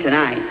heal me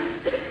tonight.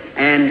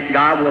 And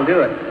God will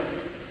do it.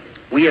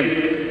 We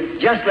have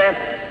just left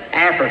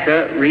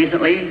Africa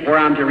recently, where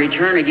I'm to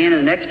return again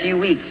in the next few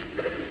weeks.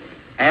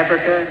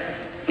 Africa,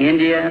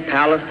 India,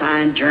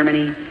 Palestine,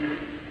 Germany,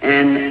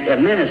 and a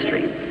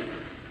ministry.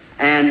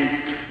 And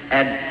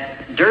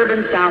at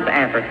Durban, South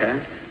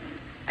Africa,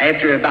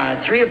 after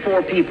about 3 or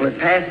 4 people had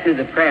passed through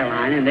the prayer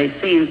line and they'd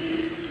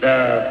seen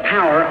the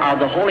power of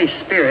the Holy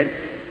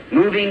Spirit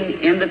moving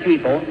in the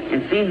people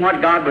and seeing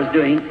what God was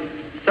doing,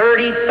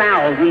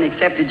 30,000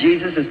 accepted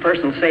Jesus as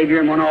personal Savior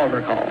in one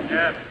altar call.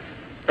 Yeah.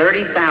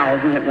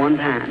 30,000 at one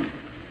time.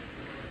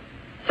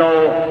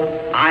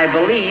 So I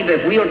believe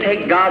if we'll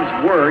take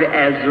God's Word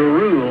as the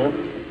rule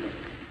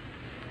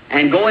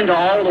and go into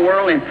all the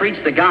world and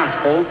preach the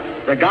gospel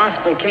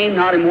came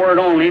not in word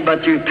only,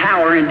 but through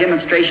power and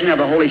demonstration of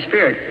the Holy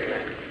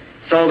Spirit.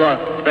 So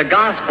the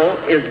gospel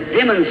is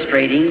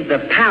demonstrating the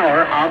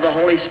power of the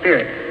Holy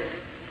Spirit.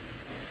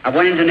 I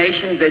went into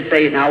nations that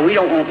say, now we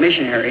don't want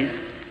missionaries.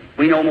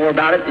 We know more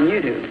about it than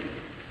you do.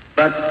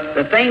 But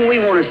the thing we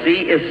want to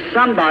see is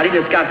somebody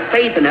that's got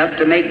faith enough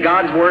to make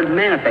God's Word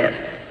manifest.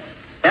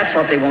 That's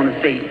what they want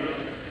to see.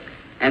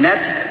 And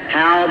that's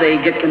how they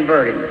get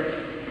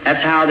converted.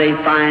 That's how they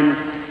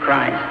find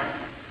Christ,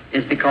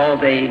 is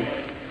because they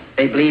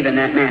believe in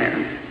that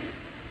manner.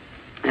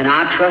 And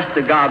I trust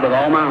to God with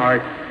all my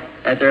heart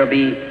that there will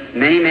be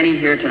many, many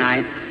here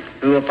tonight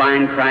who will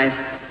find Christ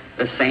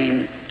the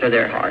same to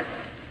their heart.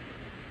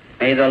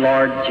 May the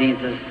Lord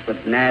Jesus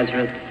of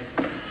Nazareth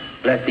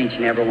bless each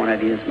and every one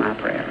of you, is my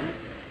prayer.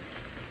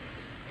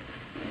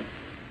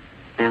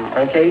 Now,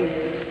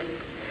 okay?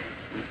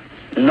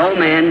 No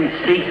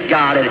man seeks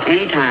God at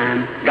any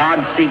time.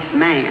 God seeks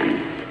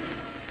man.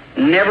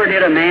 Never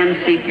did a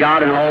man seek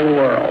God in all the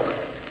world.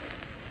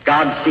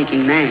 God's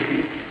seeking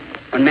man.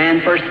 When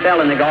man first fell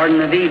in the Garden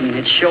of Eden,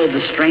 it showed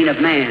the strain of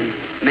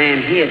man.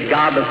 Man hid,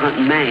 God was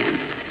hunting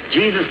man.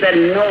 Jesus said,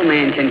 no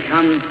man can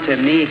come to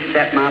me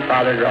except my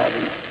Father draws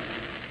him.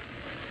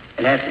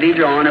 It has to be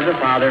drawn of the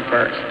Father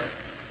first.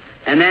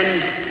 And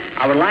then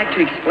I would like to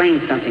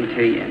explain something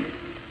to you.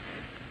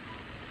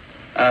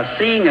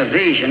 Seeing a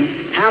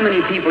vision, how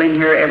many people in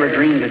here ever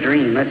dreamed a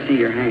dream? Let's see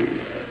your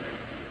hand.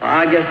 Well,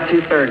 I guess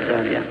 2/3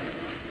 of you.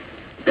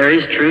 There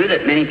is true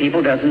that many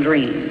people doesn't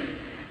dream.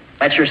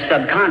 That's your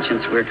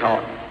subconscious, we're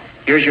taught.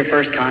 Here's your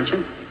first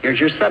conscience, here's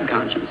your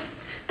subconscious.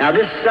 Now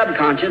this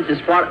subconscious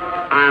is what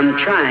I'm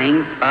trying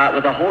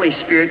with the Holy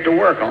Spirit to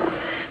work on.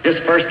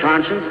 This first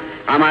conscience,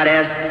 I might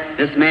ask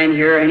this man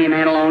here, any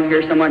man along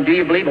here, someone, do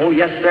you believe? Oh,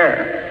 yes,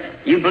 sir.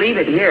 You believe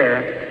it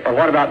here, or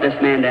what about this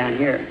man down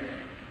here?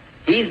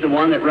 He's the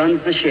one that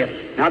runs the ship,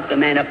 not the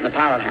man up in the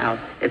pilot house.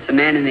 It's the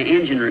man in the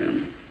engine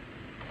room.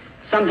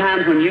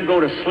 Sometimes when you go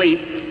to sleep,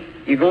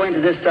 you go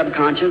into this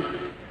subconscious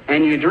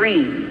and you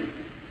dream.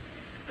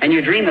 And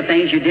you dream of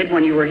things you did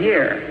when you were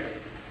here.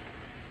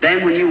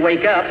 Then when you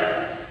wake up,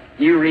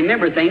 You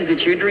remember things that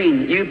you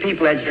dreamed. You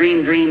people that's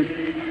dreamed dreams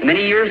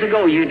many years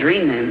ago, you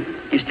dreamed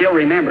them. You still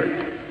remember.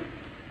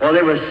 Well,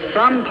 there was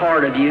some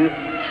part of you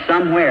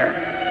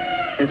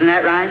somewhere. Isn't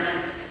that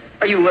right?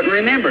 Or you wouldn't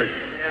remember.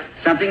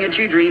 Something that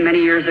you dreamed many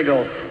years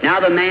ago. Now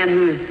the man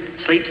who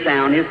sleeps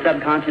sound, his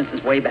subconscious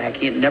is way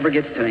back. It never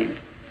gets to him.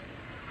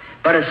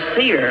 But a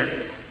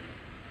seer,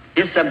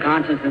 his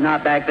subconscious is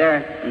not back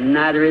there.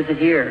 Neither is it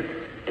here.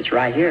 It's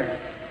right here.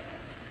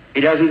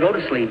 He doesn't go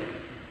to sleep.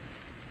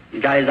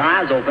 He's got his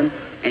eyes open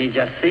and he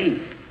just sees.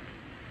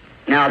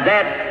 Now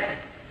that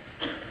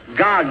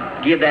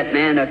God gave that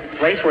man a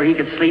place where he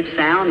could sleep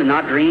sound and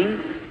not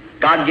dream.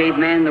 God gave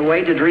man the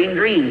way to dream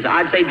dreams.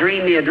 I'd say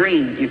dream me a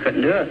dream. You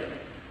couldn't do it.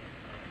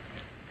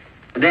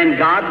 Then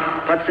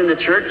God puts in the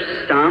church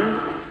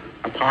some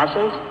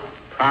apostles,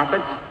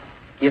 prophets,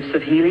 gifts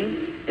of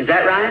healing. Is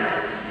that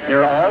right?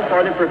 They're all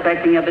for the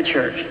perfecting of the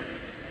church.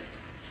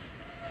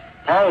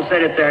 Paul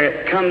said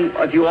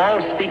if you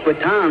all speak with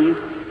tongues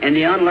and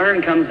the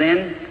unlearned comes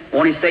in,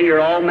 won't he say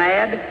you're all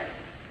mad?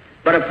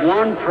 But if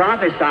one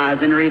prophesies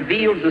and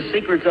reveals the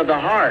secrets of the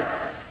heart,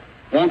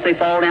 won't they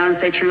fall down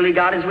and say, truly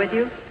God is with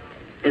you?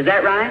 Is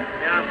that right?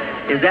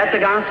 Yeah. Is that the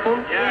gospel?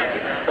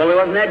 Yeah. Well,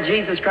 wasn't that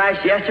Jesus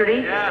Christ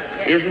yesterday?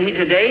 Yeah. Isn't he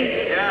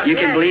today? Yeah. You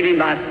can believe him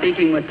by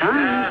speaking with tongues.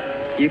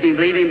 Yeah. You can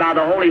believe him by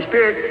the Holy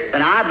Spirit.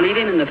 And I believe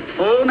him in the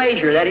full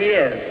measure that he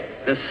is.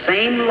 The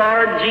same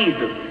Lord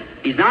Jesus.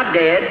 He's not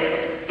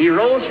dead. He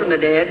rose from the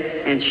dead.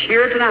 And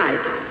here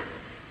tonight,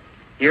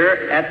 here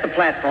at the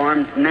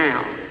platform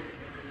now.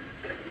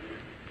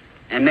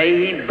 And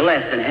may he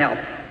bless and help.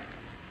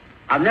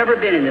 I've never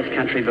been in this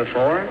country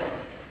before.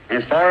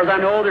 And as far as I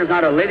know, there's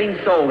not a living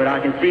soul that I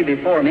can see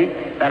before me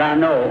that I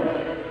know.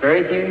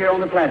 Very few here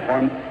on the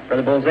platform.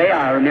 Brother Bozea,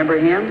 I remember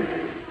him.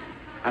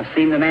 I've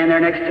seen the man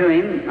there next to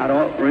him. I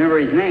don't remember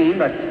his name,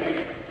 but...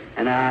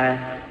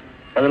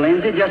 Brother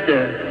Lindsay, just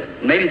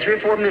maybe 3 or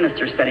 4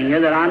 ministers sitting here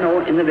that I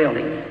know in the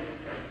building.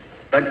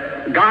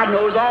 But God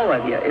knows all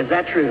of you. Is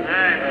that true?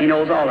 He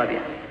knows all of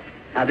you.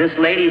 Now, this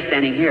lady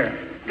standing here,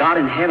 God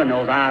in heaven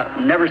knows.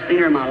 I've never seen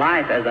her in my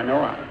life as I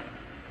know of.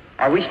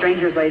 Are we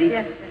strangers, lady?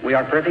 Yes. We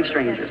are perfect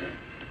strangers.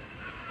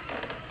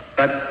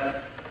 But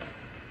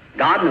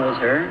God knows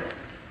her.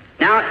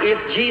 Now,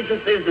 if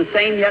Jesus is the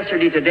same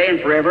yesterday, today,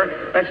 and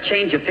forever, let's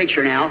change the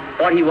picture now,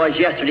 what he was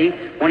yesterday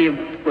when he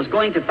was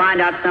going to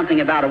find out something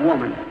about a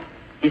woman.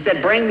 He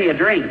said, bring me a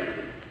drink.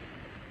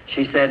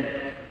 She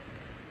said,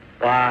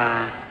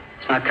 why,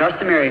 it's not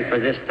customary for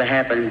this to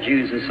happen,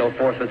 Jews and so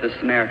forth, with the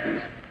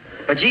Samaritans.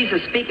 But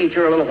Jesus, speaking to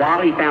her a little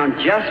while, he found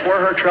just where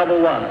her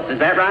trouble was. Is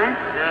that right?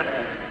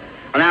 Yeah.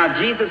 Well,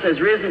 now, Jesus has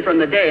risen from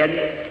the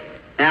dead,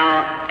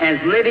 now, and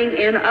is living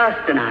in us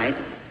tonight.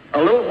 A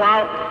little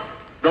while,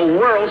 the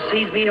world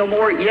sees me no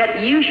more,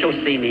 yet you shall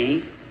see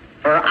me.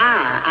 For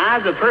I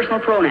is a personal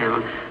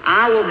pronoun,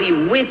 I will be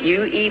with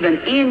you, even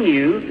in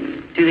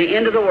you, to the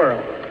end of the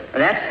world.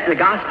 That's the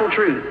gospel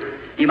truth.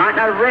 You might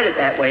not have read it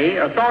that way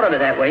or thought of it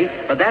that way,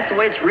 but that's the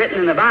way it's written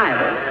in the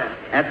Bible.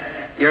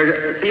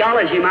 Your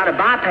theology might have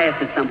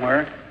bypassed it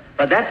somewhere,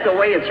 but that's the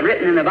way it's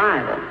written in the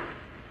Bible.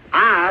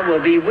 I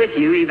will be with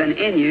you, even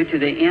in you, to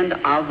the end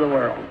of the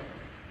world.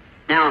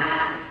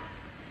 Now,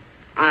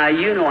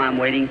 you know I'm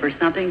waiting for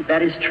something.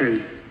 That is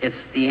true. It's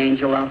the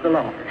angel of the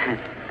Lord.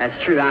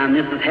 That's true. I'm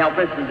just as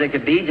helpless as it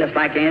could be, just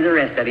like any of the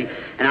rest of you.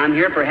 And I'm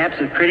here perhaps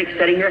with critics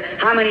sitting here.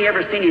 How many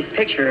ever seen his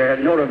picture? I've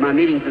noted of my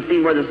meetings and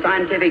seen where the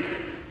scientific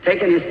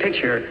taken his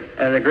picture,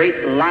 the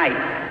great light.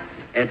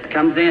 It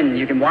comes in.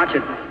 You can watch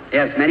it.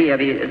 Yes, many of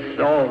you. It's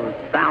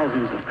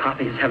thousands of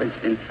copies of it's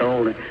been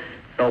sold and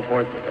so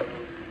forth.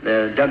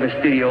 The Douglas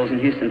Studios in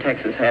Houston,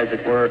 Texas has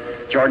it, where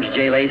George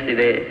J. Lacey,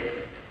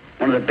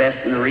 one of the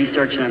best in the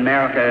research in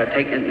America,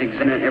 taking and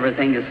examining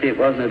everything to see it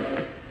wasn't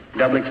a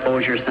double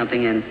exposure or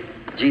something, and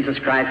Jesus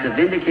Christ has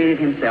vindicated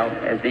himself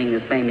as being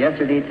the same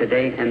yesterday,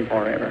 today, and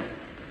forever.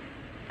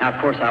 Now,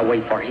 of course, I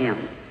wait for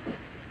him.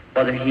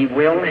 Whether he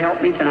will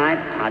help me tonight,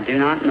 I do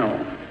not know.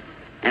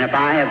 And if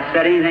I have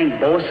said anything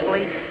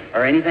boastfully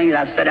or anything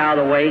that I've said out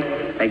of the way,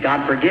 may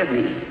God forgive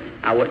me.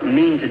 I wouldn't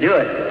mean to do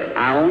it.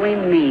 I only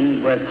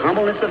mean with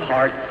humbleness of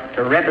heart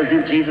to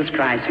represent Jesus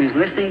Christ, who's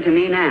listening to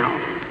me now.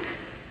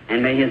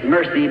 And may his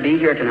mercy be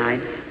here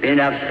tonight. Being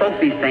that I've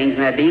spoke these things,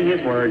 and that being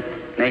his word,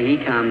 may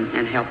he come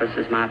and help us,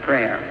 is my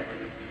prayer.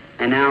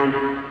 And now,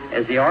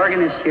 as the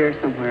organist here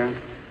somewhere,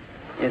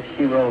 if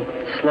she will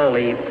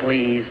slowly,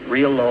 please,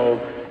 real low,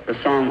 the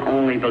song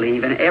Only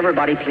Believe. And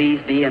everybody please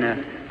be in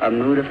a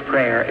mood of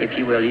prayer, if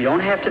you will. You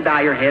don't have to bow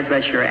your heads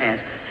unless you're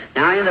asked.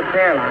 Now in the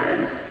prayer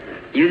lines,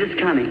 you that's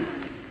coming,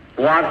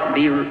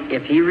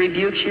 if he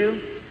rebukes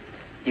you,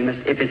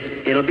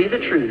 it'll be the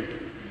truth.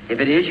 If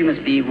it is, you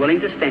must be willing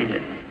to stand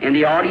it. In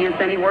the audience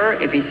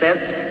anywhere, if he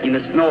says, you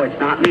must know it's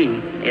not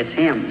me, it's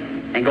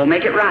him. And go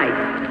make it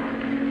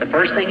right. The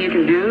first thing you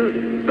can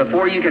do,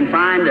 before you can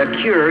find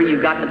a cure,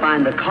 you've got to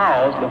find the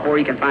cause before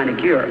you can find a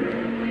cure.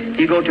 If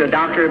you go to a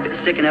doctor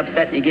sick and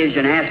upset and he gives you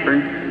an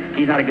aspirin,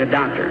 he's not a good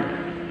doctor.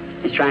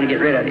 He's trying to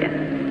get rid of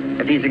you.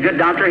 If he's a good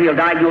doctor, he'll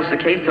diagnose the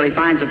case till he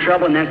finds the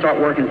trouble and then start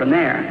working from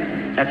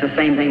there. That's the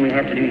same thing we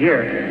have to do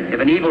here. If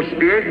an evil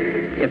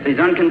spirit, if there's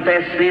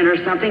unconfessed sin or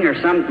something, or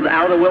some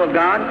out of the will of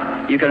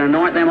God, you can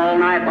anoint them all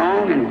night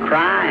long and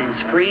cry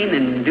and scream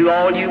and do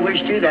all you wish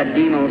to. That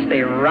demon will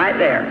stay right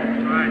there.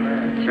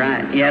 That's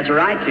right. He has a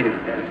right to.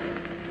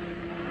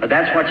 But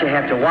that's what you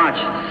have to watch.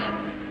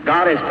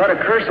 God has put a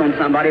curse on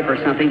somebody for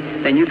something,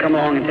 then you come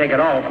along and take it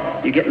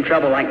off. You get in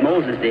trouble like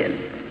Moses did.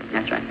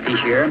 That's right. He's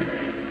here,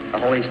 the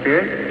Holy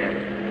Spirit.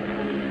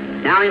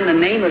 Now, in the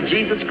name of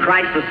Jesus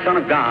Christ, the Son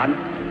of God,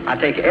 I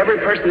take every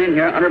person in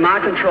here under my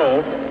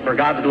control for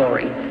God's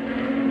glory.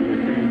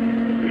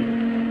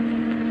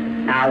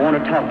 Now, I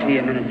want to talk to you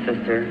a minute,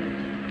 sister.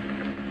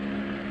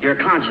 You're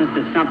conscious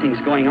that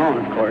something's going on,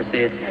 of course.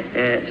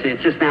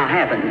 It's just now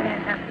happened.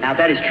 Now, if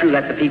that is true,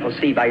 let the people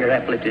see by your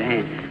uplifted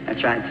hand.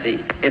 That's right, see.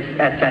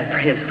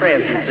 That's His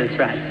presence, that's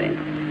right, see.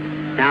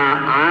 Now,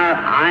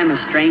 I'm a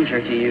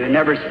stranger to you,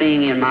 never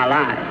seeing in my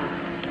life.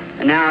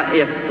 Now,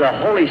 if the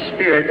Holy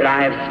Spirit that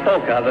I have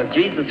spoke of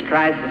Jesus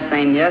Christ the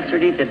same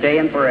yesterday, today,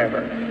 and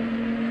forever,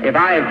 if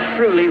I have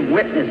truly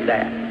witnessed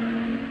that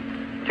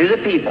to the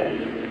people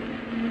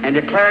and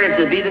declared it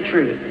to be the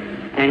truth,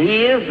 and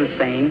He is the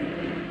same,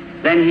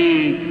 then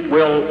He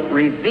will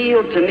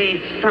reveal to me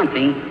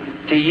something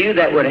to you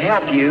that would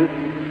help you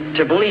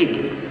to believe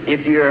Him.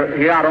 If you're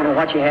here, I don't know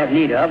what you have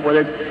need of,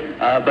 whether,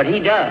 but He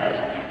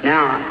does.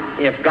 Now,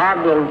 if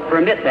God will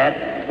permit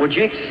that, would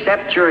you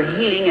accept your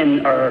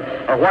healing or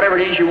whatever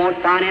it is you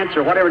want, finance,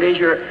 or whatever it is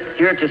you're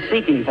here to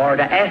seek Him for,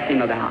 to ask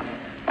Him about,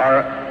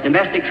 or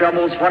domestic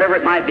troubles, whatever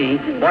it might be,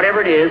 whatever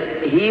it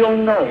is, He'll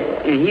know,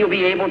 and He'll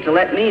be able to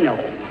let me know.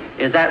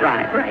 Is that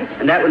right? Right.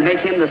 And that would make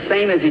Him the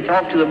same as He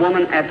talked to the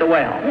woman at the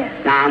well.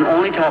 Yes. Now, I'm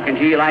only talking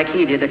to you like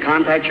He did to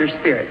contact your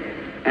spirit,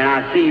 and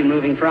I see you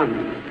moving from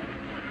me.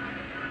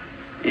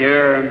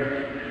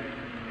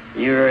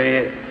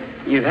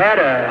 You've had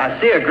I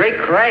see a great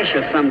crash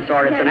of some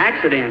sort. It's Yes. an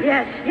accident.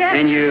 Yes, yes,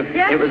 And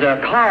yes. it was a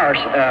car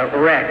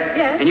wreck.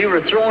 Yes. And you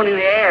were thrown in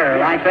the air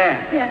like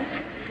that. Yes.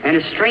 And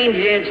it's strange,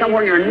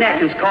 somewhere in your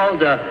neck has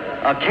caused a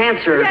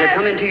cancer to Yes.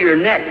 come into your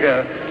neck.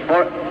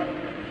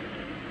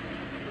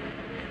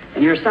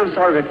 And you're some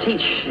sort of a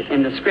teach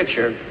in the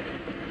Scripture.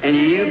 And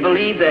you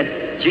believe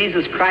that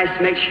Jesus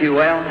Christ makes you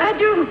well? I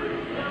do.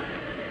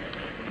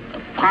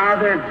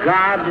 Father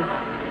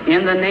God,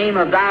 in the name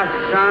of Thy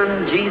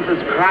Son, Jesus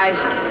Christ,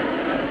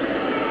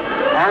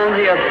 on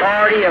the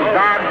authority of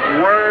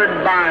God's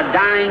Word by a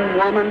dying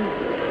woman,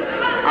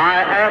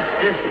 I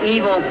ask this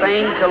evil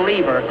thing to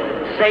leave her.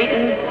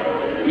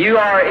 Satan, you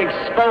are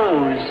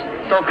exposed.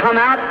 So come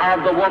out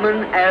of the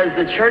woman as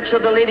the Church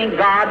of the Living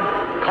God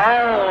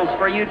calls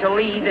for you to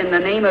leave in the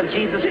name of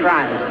Jesus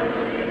Christ.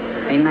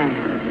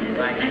 Amen.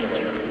 Thank you.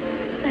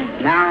 Thank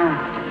you.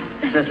 Now,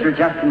 sister,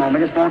 just a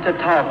moment. I just want to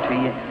talk to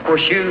you. Of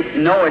course, you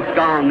know it's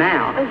gone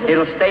now.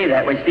 It'll stay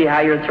that way. See how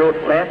your throat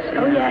left?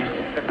 Oh, yes.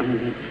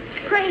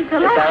 Praise the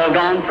Lord. It's all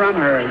gone from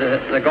her.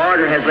 The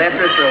garter has left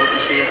her throat.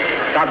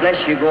 And God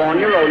bless you. Go on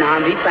your road now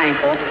and be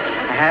thankful,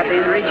 happy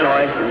and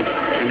rejoice,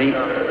 and be.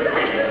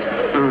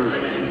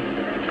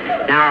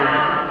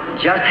 Now,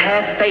 just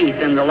have faith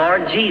in the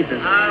Lord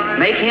Jesus.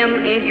 Make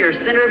Him in your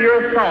center of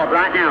your thought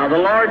right now, the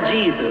Lord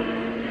Jesus,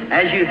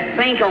 as you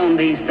think on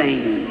these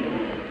things.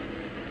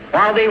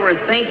 While they were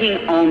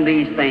thinking on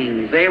these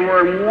things, they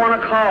were in one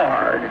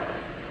accord.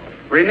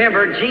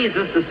 Remember,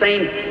 Jesus the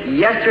same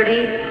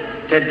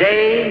yesterday,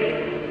 today,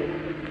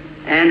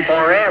 and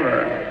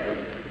forever.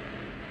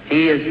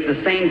 He is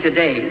the same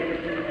today.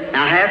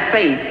 Now have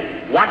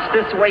faith. Watch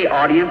this way,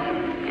 audience,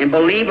 and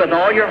believe with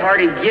all your heart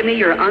and give me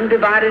your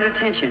undivided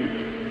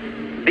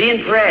attention. Be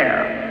in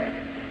prayer.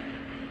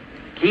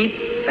 Keep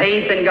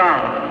faith in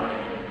God.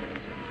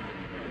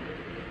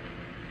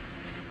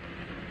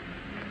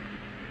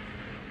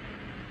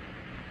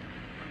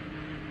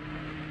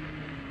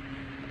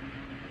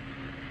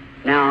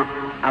 Now,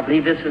 I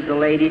believe this is the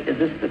lady. Is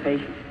this the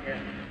patient? Yes.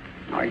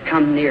 All right,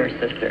 come near,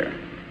 sister.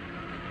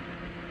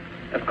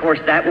 Of course,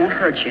 that won't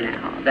hurt you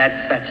now.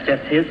 That's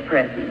just His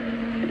presence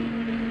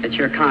that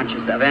you're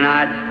conscious of. And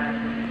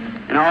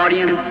an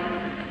audience,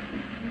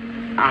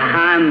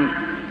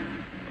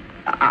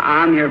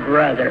 I'm your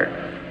brother.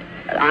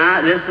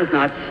 This is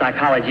not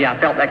psychology. I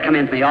felt that come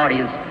into the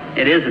audience.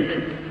 It isn't.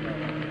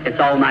 It's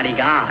Almighty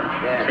God.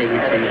 See,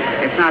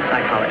 it's not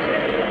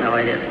psychology. No,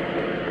 it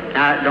isn't.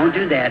 Now, don't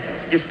do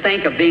that. Just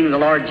think of being the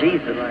Lord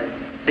Jesus.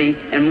 See,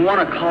 in one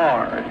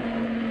accord.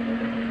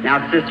 Now,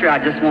 sister, I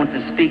just want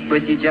to speak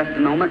with you just a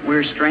moment.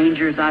 We're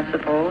strangers, I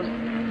suppose.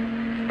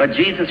 But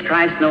Jesus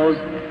Christ knows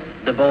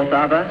the both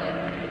of us.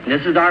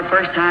 This is our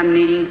first time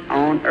meeting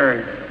on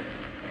earth.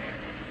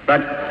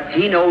 But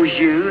He knows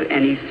you,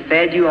 and He's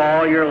fed you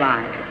all your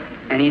life.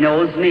 And He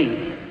knows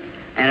me.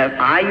 And if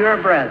I, your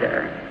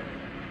brother,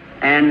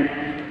 and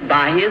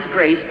by His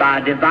grace, by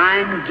a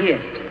divine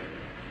gift,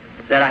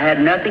 that I had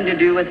nothing to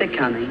do with it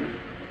coming,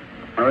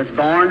 when I was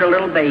born a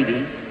little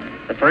baby,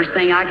 the first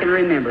thing I can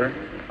remember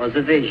was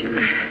a vision.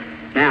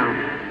 Now,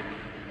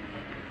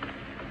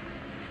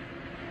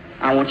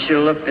 I want you to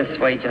look this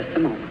way just a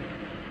moment.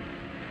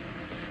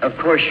 Of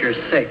course you're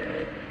sick.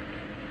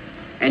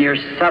 and you're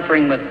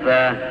suffering with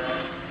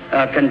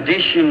a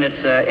condition.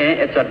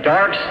 It's a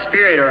dark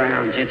spirit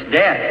around you. It's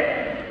death,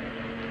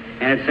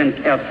 and it's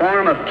in a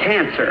form of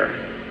cancer,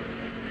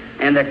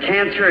 and the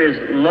cancer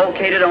is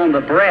located on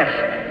the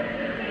breast.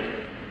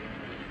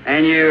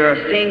 And you're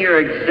seeing you're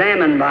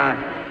examined by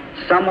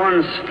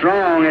someone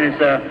strong,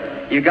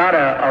 and you got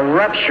a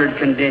ruptured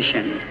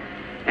condition,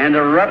 and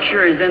the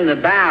rupture is in the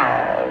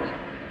bowels,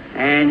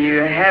 and you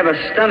have a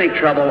stomach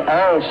trouble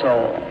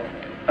also,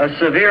 a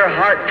severe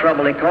heart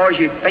trouble. It caused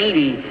you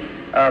fainting.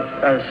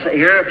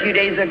 Here a few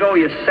days ago,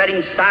 you're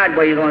sitting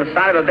sideways on the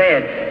side of a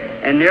bed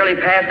and nearly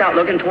passed out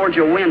looking towards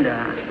your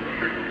window.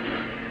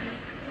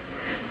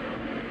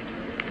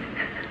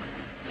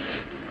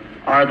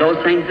 Are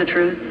those things the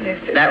truth?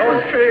 Yes, it's that all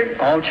was true.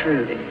 All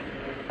true.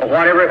 Well,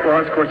 whatever it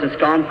was, of course, it's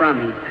gone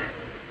from you.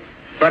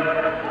 But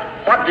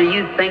what do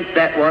you think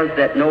that was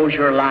that knows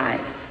your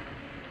life?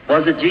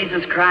 Was it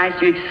Jesus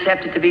Christ? You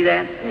accept it to be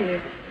that?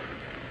 Yes.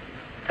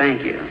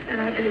 Thank you.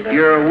 And I do that.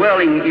 You're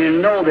willing, you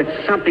know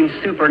that something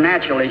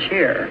supernatural is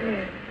here.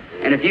 Yes.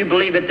 And if you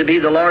believe it to be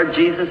the Lord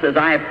Jesus, as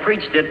I have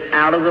preached it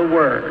out of the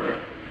Word,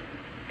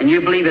 and you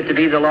believe it to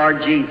be the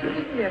Lord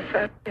Jesus. Yes,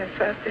 I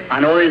do. I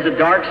know there's a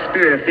dark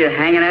spirit still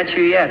hanging at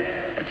you yet.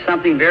 It's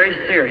something very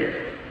serious.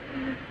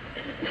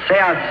 Say,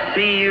 I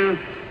see you.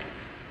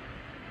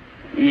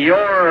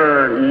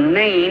 Your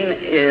name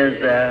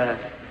is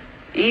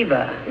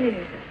Eva.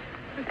 Yes.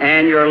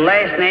 And your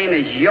last name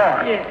is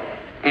York. Yes.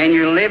 And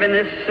you live in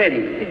this city.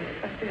 Yes,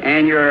 I do.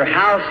 And your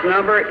house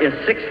number is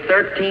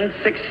 613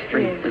 6th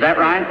Street. Yes. Is that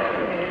right?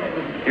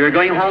 Yes. You're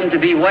going home to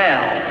be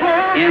well.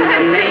 In the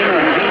name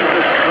of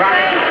Jesus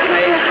Christ,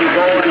 may you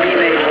go and be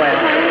made well.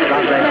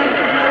 God bless you.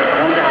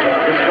 Don't doubt it.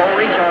 Just go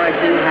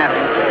rejoicing and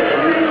happy.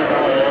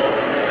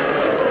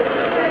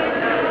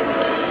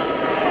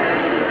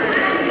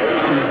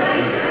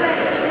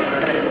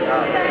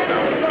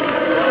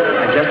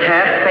 Just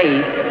have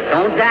faith.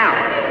 Don't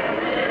doubt.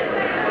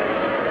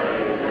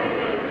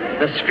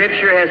 The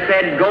Scripture has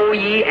said, "Go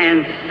ye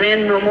and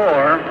sin no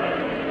more,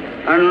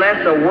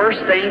 unless a worse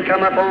thing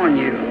come upon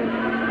you."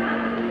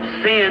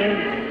 Sin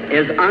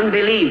is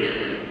unbelief.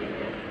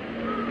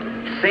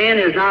 Sin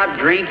is not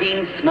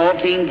drinking,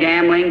 smoking,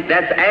 gambling.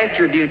 That's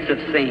attributes of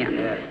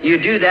sin. You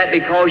do that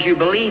because you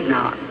believe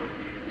not.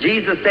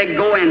 Jesus said,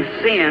 "Go and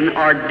sin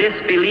or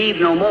disbelieve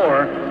no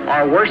more,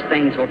 or worse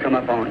things will come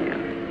upon you."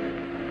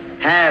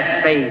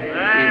 Have faith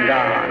in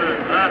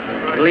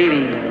God,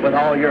 believing with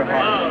all your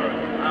heart.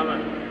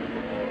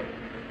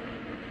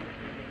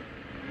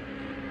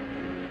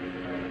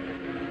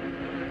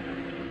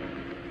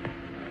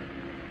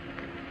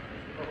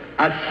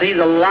 I see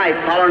the light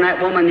following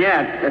that woman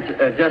yet.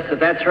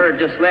 That's her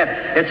just left.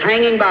 It's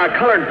hanging by a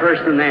colored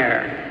person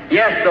there.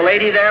 Yes, the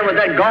lady there with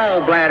that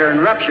gallbladder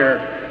and rupture.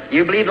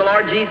 You believe the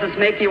Lord Jesus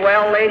make you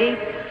well, lady?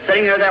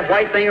 Sitting there, that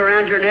white thing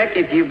around your neck,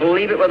 if you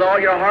believe it with all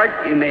your heart,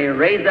 you may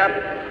raise up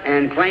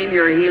and claim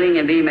your healing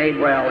and be made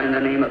well in the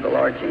name of the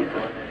Lord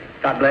Jesus.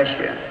 God bless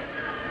you.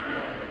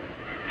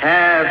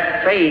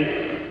 Have faith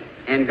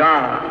in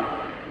God.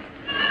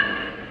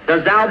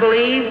 Does thou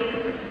believe?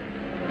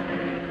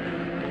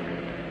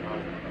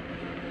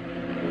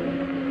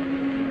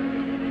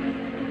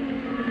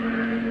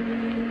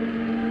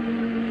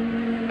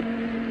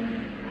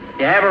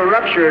 You have a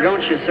rupture,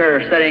 don't you,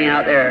 sir, sitting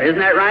out there? Isn't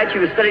that right?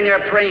 You were sitting there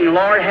praying,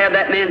 "Lord, have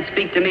that man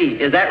speak to me."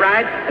 Is that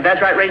right? If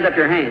that's right, raise up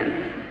your hand.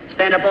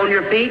 Stand up on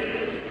your feet.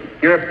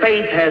 Your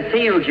faith has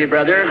healed you,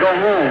 brother. Go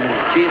home.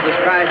 Jesus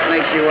Christ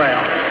makes you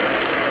well.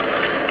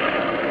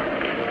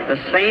 The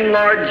same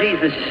Lord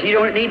Jesus. You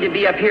don't need to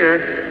be up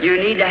here. You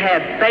need to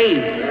have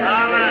faith.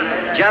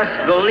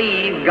 Just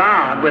believe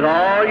God with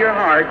all your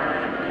heart,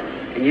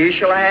 and you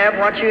shall have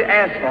what you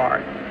ask for.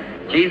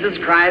 Jesus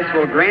Christ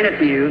will grant it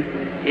to you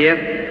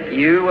if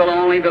you will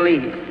only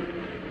believe.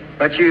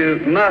 But you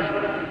must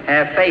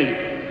have faith.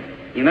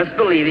 You must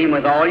believe Him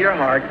with all your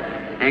heart,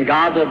 and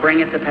God will bring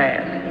it to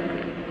pass.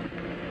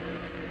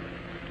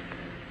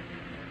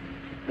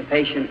 The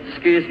patient,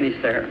 excuse me,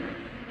 sir.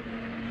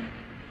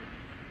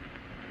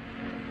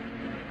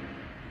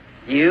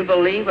 You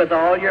believe with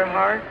all your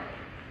heart?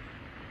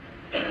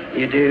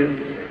 You do.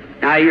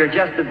 Now you're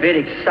just a bit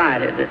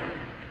excited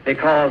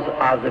because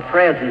of the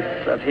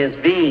presence of His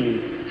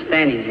being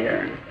standing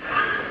here.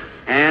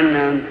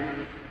 And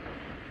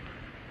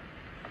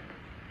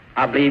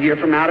I believe you're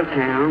from out of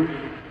town.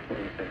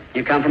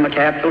 You come from a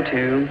capital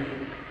too,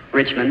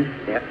 Richmond,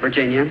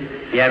 Virginia.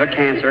 You have a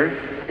cancer.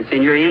 It's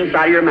in your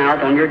inside of your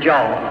mouth, on your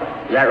jaw.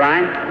 Is that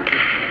right?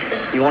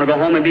 You want to go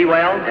home and be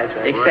well? That's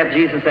right. Accept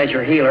Jesus as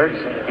your healer.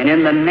 And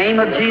in the name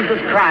of Jesus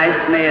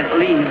Christ, may it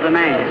leave the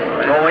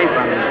man. Go away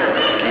from him.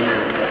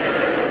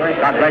 Amen.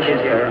 God bless you,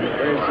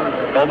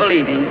 sir. Go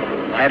believing,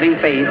 having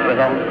faith with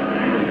all.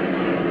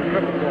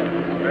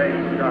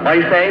 What do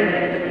you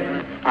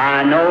say?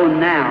 I know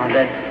now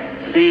that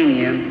seeing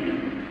you,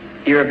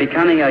 you're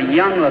becoming a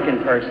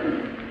young-looking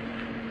person.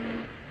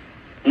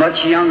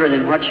 Much younger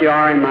than what you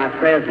are in my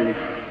presence.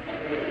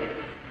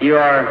 You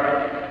are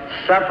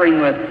suffering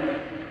with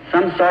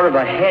some sort of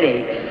a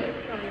headache,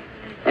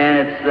 and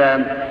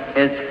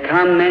it's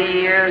come many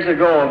years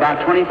ago,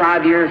 about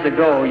 25 years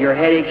ago, your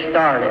headache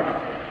started.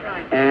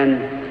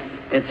 And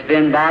it's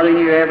been bothering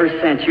you ever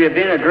since. You have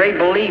been a great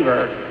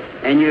believer,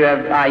 and you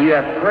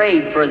have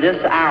prayed for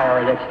this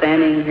hour that's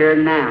standing here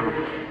now.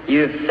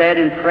 You have said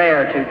in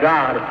prayer to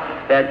God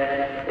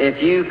that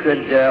if you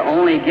could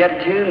only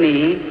get to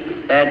me,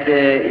 that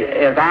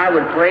if I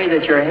would pray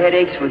that your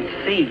headaches would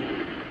cease.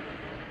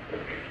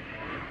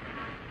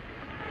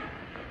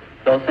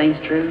 Those things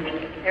true?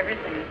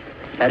 Everything.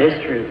 That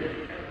is true.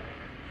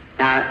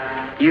 Now,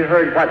 you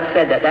heard what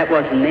said that. That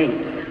wasn't me.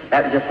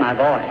 That was just my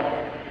voice.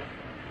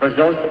 Was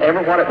those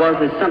ever what it was?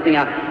 Was something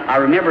I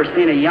remember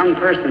seeing a young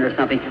person or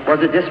something.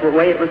 Was it just the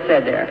way it was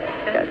said there?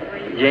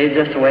 Jay,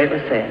 just the way it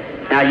was said.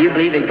 Now, you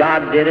believe that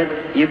God did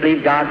it? You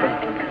believe God was...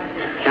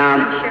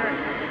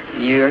 Now,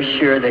 you're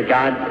sure that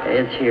God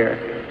is here.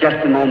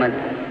 Just a moment.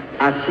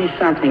 I see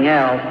something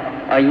else.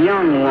 A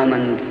young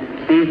woman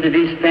seems to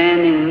be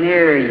standing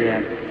near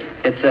you.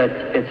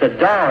 It's a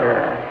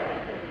daughter.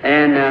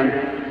 And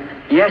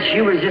yes,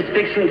 she was just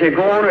fixing to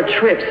go on a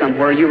trip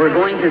somewhere. You were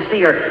going to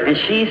see her. And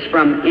she's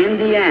from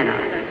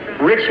Indiana.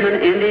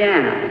 Richmond,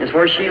 Indiana is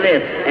where she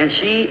lives. And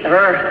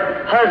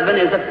her husband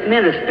is a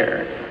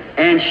minister.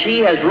 And she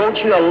has wrote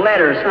you a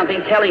letter,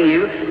 something telling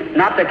you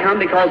not to come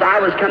because I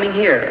was coming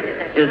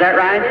here. Is that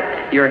right?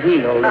 You're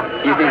healed.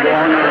 You can go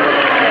on.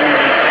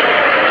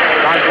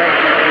 God bless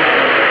you.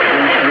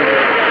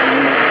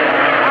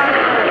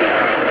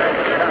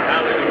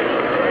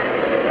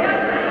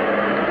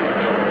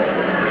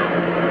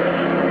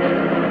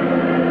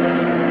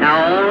 Now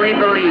only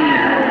believe.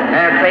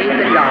 Have faith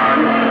in God.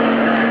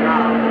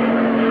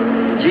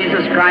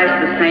 Jesus Christ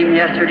the same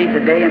yesterday,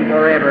 today, and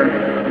forever.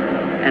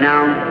 And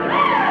now,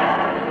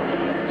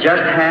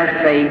 just have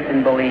faith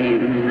and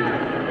believe.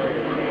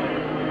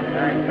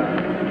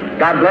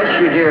 God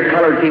bless you, dear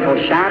colored people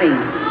shouting.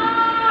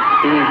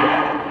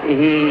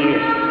 He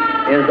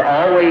is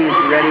always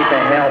ready to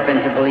help and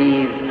to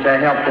believe, to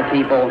help the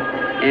people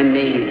in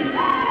need.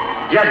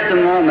 Just a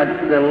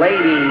moment, the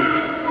lady.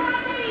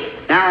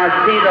 Now I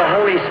see the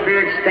Holy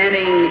Spirit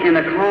standing in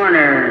the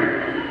corner.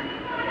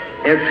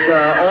 It's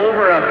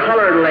over a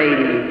colored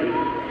lady.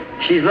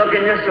 She's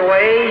looking this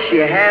way. She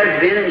has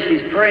been, and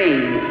she's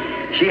praying.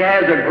 She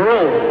has a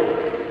growth,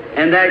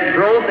 and that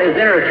growth is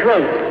in her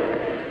throat.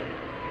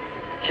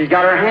 She's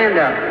got her hand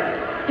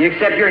up. You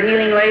accept your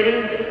healing,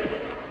 lady?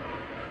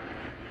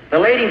 The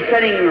lady's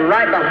sitting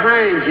right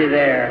behind you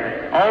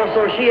there.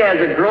 Also, she has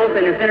a growth,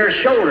 and it's in her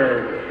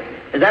shoulder.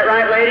 Is that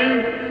right,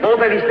 lady? Both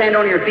of you stand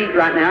on your feet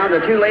right now. The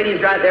two ladies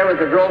right there with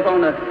the growth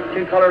on the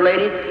two colored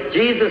ladies.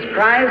 Jesus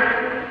Christ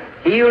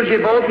healed you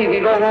both. You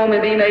can go home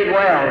and be made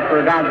well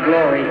for God's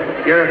glory.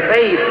 Your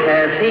faith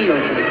has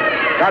healed you.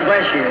 God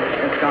bless you.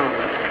 It's gone.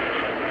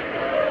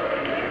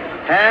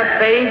 Have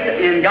faith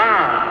in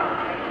God.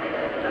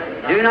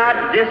 Do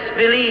not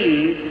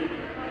disbelieve,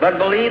 but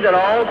believe that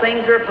all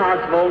things are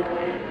possible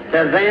to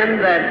them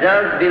that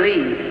does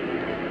believe.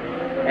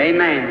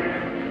 Amen.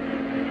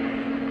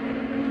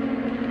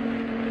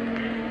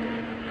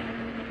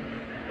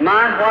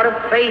 My, what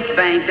a faith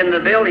bank in the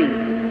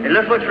building. It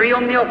looks real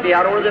milky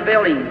out over the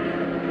building.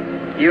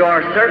 You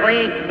are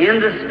certainly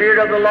in the Spirit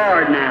of the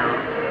Lord now.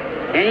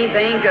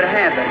 Anything could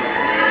happen.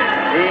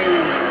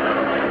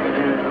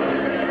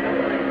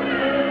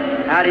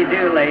 How do you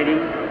do, lady?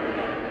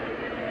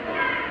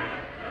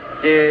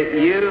 Do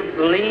you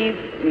believe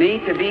me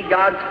to be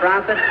God's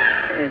prophet?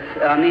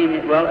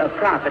 A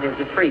prophet is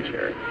a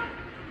preacher.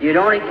 You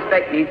don't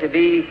expect me to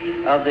be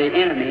of the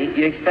enemy.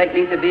 You expect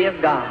me to be of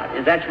God.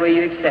 Is that the way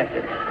you accept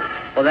it?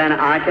 Well, then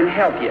I can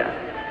help you.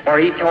 For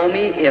he told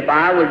me if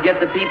I would get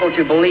the people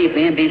to believe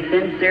me and be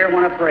sincere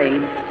when I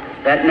prayed,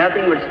 that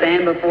nothing would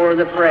stand before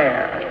the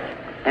prayer.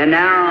 And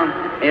now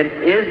it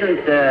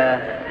isn't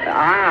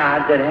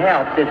I that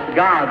helps. It's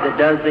God that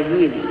does the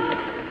healing.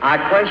 I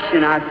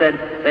said,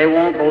 they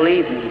won't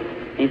believe me.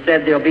 He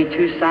said, there'll be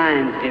two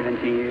signs given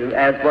to you,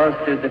 as was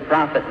to the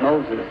prophet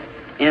Moses.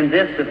 In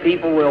this the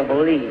people will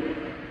believe.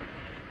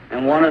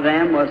 And one of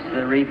them was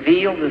to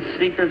reveal the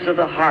secrets of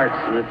the hearts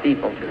of the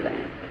people to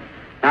them.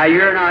 Now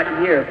you're not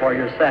here for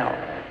yourself,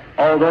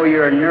 although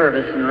you're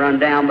nervous and run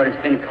down, but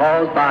it's been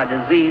caused by a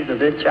disease of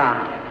this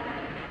child.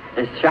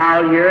 This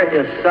child here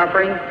is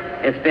suffering.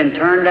 It's been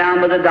turned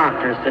down by the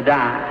doctors to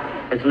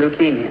die. It's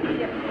leukemia.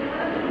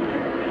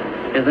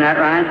 Isn't that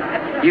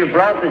right? You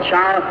brought the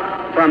child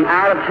from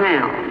out of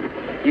town.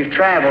 You've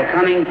traveled,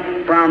 coming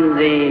from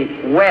the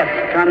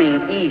west,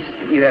 coming east,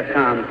 you have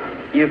come.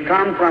 You've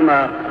come from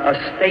a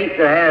state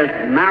that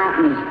has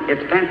mountains.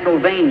 It's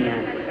Pennsylvania.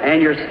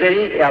 And your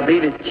city, I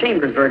believe it's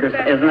Chambersburg.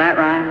 Isn't that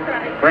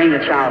right? Bring the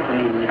child to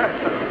me.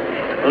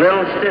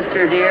 Little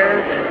sister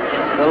dear,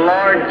 the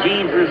Lord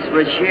Jesus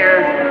was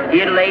here.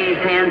 He'd lay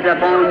his hands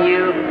upon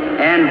you,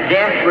 and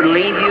death would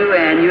leave you,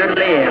 and you'd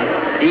live.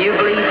 Do you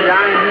believe that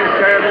I am his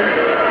servant?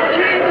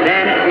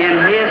 Then in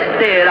his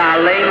stead I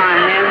lay my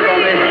hands on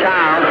this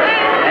child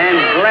and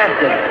bless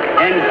it,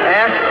 and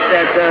ask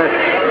that the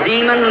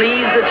demon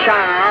leaves the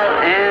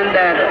child, and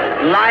that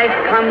life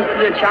comes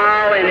to the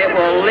child, and it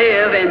will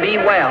live and be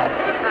well.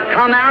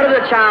 Come out of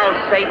the child,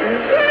 Satan,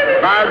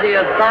 by the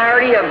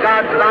authority of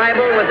God's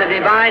Bible with a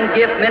divine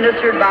gift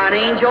ministered by an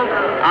angel.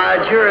 I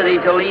adjure thee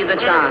to leave the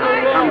child.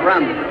 Come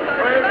from him.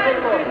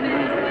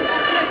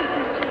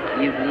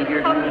 You need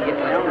your need to get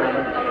well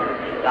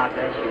now. God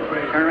bless you.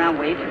 Turn around,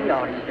 wave to the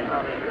audience.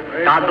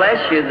 God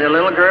bless you. The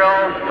little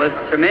girl with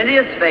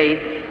tremendous faith.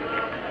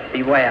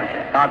 Be well.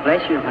 God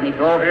bless you, honey.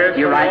 Go.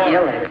 You're right,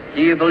 Neil.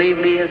 Do you believe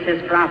me as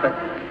his prophet,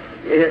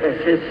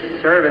 as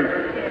his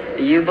servant?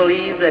 Do you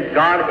believe that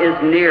God is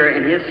near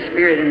in his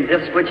spirit, and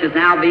this which is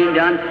now being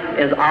done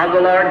is of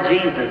the Lord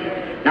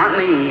Jesus? Not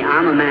me.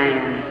 I'm a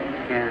man.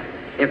 Yeah.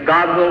 If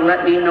God will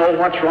let me know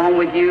what's wrong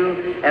with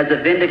you as a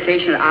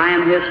vindication, I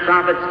am his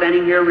prophet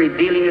standing here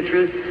revealing the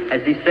truth.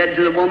 As he said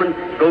to the woman,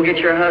 go get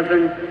your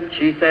husband.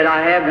 She said,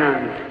 I have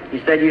none. He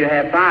said, you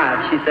have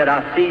 5. She said,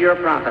 I see you're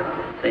a prophet.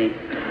 See,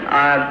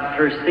 I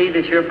perceive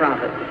that you're a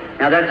prophet.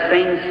 Now that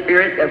same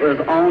spirit that was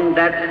on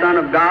that Son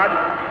of God,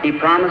 he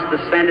promised to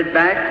send it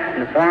back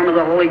in the form of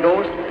the Holy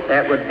Ghost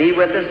that would be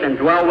with us and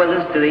dwell with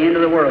us to the end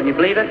of the world. You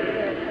believe it?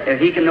 If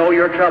he can know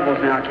your troubles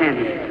now, can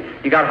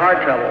he? You got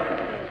heart trouble.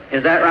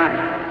 Is that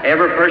right?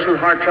 Every person with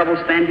heart trouble,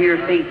 stand to your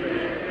feet.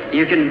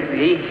 You can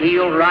be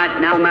healed right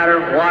now, no matter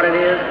what it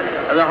is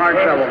of the heart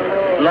trouble.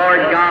 Lord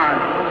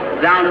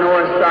God, thou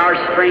knowest our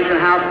strength and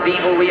how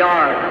feeble we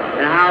are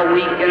and how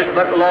weak.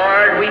 But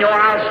Lord, we know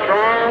how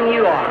strong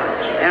you are.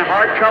 And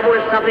heart trouble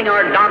is something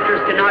our doctors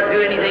cannot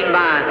do anything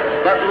by.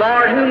 But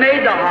Lord, who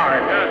made the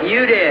heart?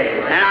 You did.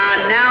 And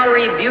I now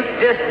rebuke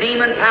this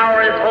demon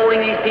power that's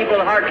holding these people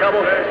with heart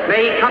trouble.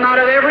 May he come out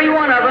of every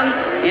one of them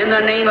in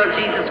the name of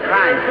Jesus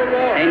Christ.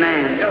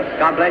 Amen.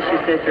 God bless you,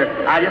 sister.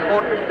 I just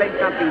want to say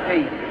something to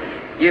you.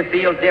 You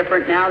feel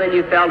different now than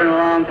you felt in a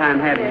long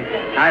time, haven't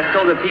you? I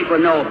so that people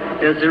know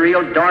there's a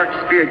real dark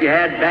spirit. You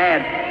had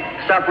bad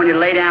stuff when you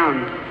lay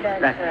down,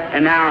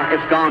 and now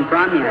it's gone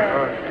from you.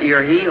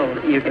 You're healed.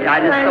 I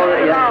just so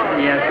that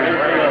yes,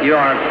 sir. You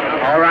are.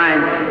 All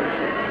right.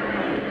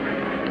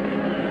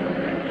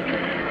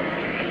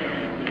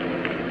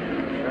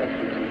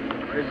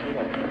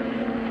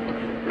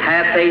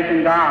 Have faith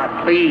in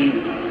God, please.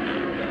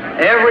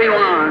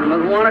 Everyone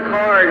with one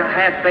accord,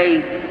 have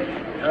faith.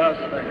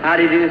 How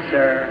do you do,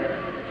 sir?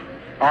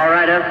 All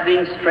right, us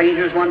being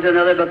strangers one to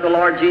another, but the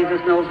Lord Jesus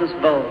knows us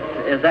both.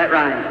 Is that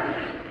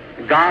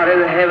right? God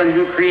of heaven,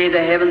 who created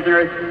the heavens and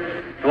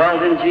earth,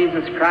 dwelt in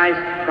Jesus Christ,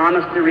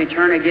 promised to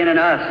return again in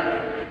us.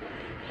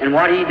 And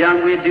what he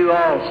done, we'd do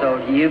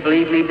also. Do you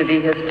believe me to be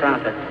his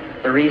prophet?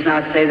 The reason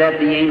I say that,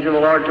 the angel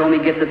of the Lord told me,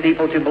 get the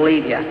people to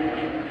believe you.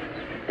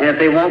 And if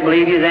they won't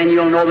believe you, then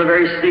you'll know the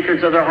very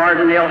secrets of their heart,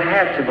 and they'll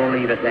have to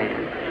believe it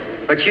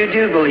then. But you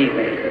do believe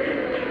me.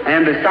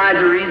 And besides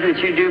the reason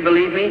that you do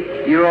believe me,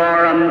 you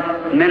are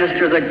a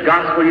minister of the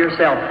gospel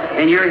yourself.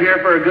 And you're here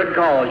for a good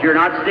cause. You're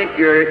not sick,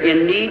 you're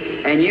in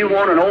need, and you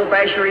want an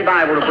old-fashioned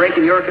revival to break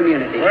in your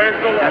community.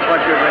 That's what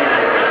you're bringing.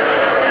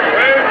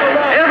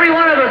 Every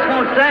one of us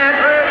wants that.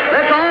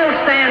 Let's all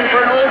stand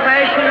for an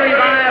old-fashioned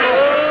revival.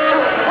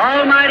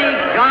 Almighty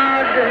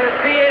God, who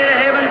created the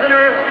heavens and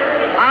earth,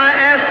 I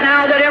ask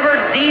now that every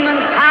demon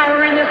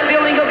power in this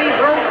building will be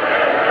broke.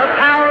 The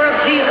power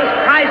of Jesus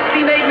Christ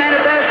be made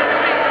manifest.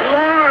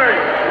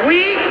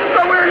 Weak,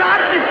 but we're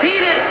not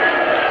defeated.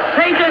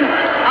 Satan,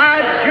 I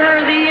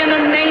adjure thee in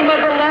the name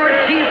of the Lord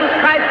Jesus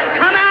Christ.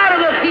 Come out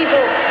of the people.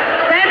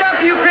 Stand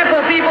up, you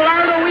crippled people,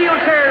 out of the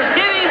wheelchairs.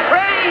 Give him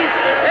praise,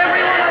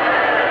 every one of them.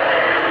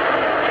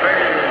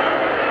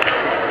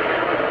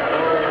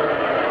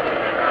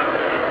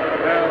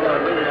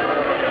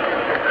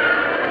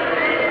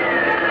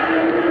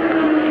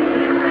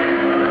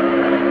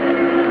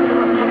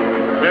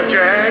 Lift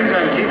your hands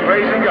and keep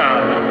praising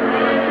God.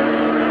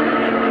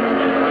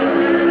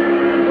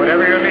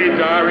 Whatever your needs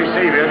are,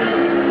 receive it.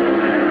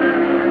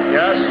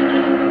 Yes.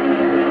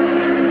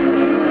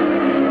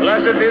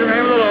 Blessed be the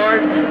name of the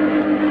Lord.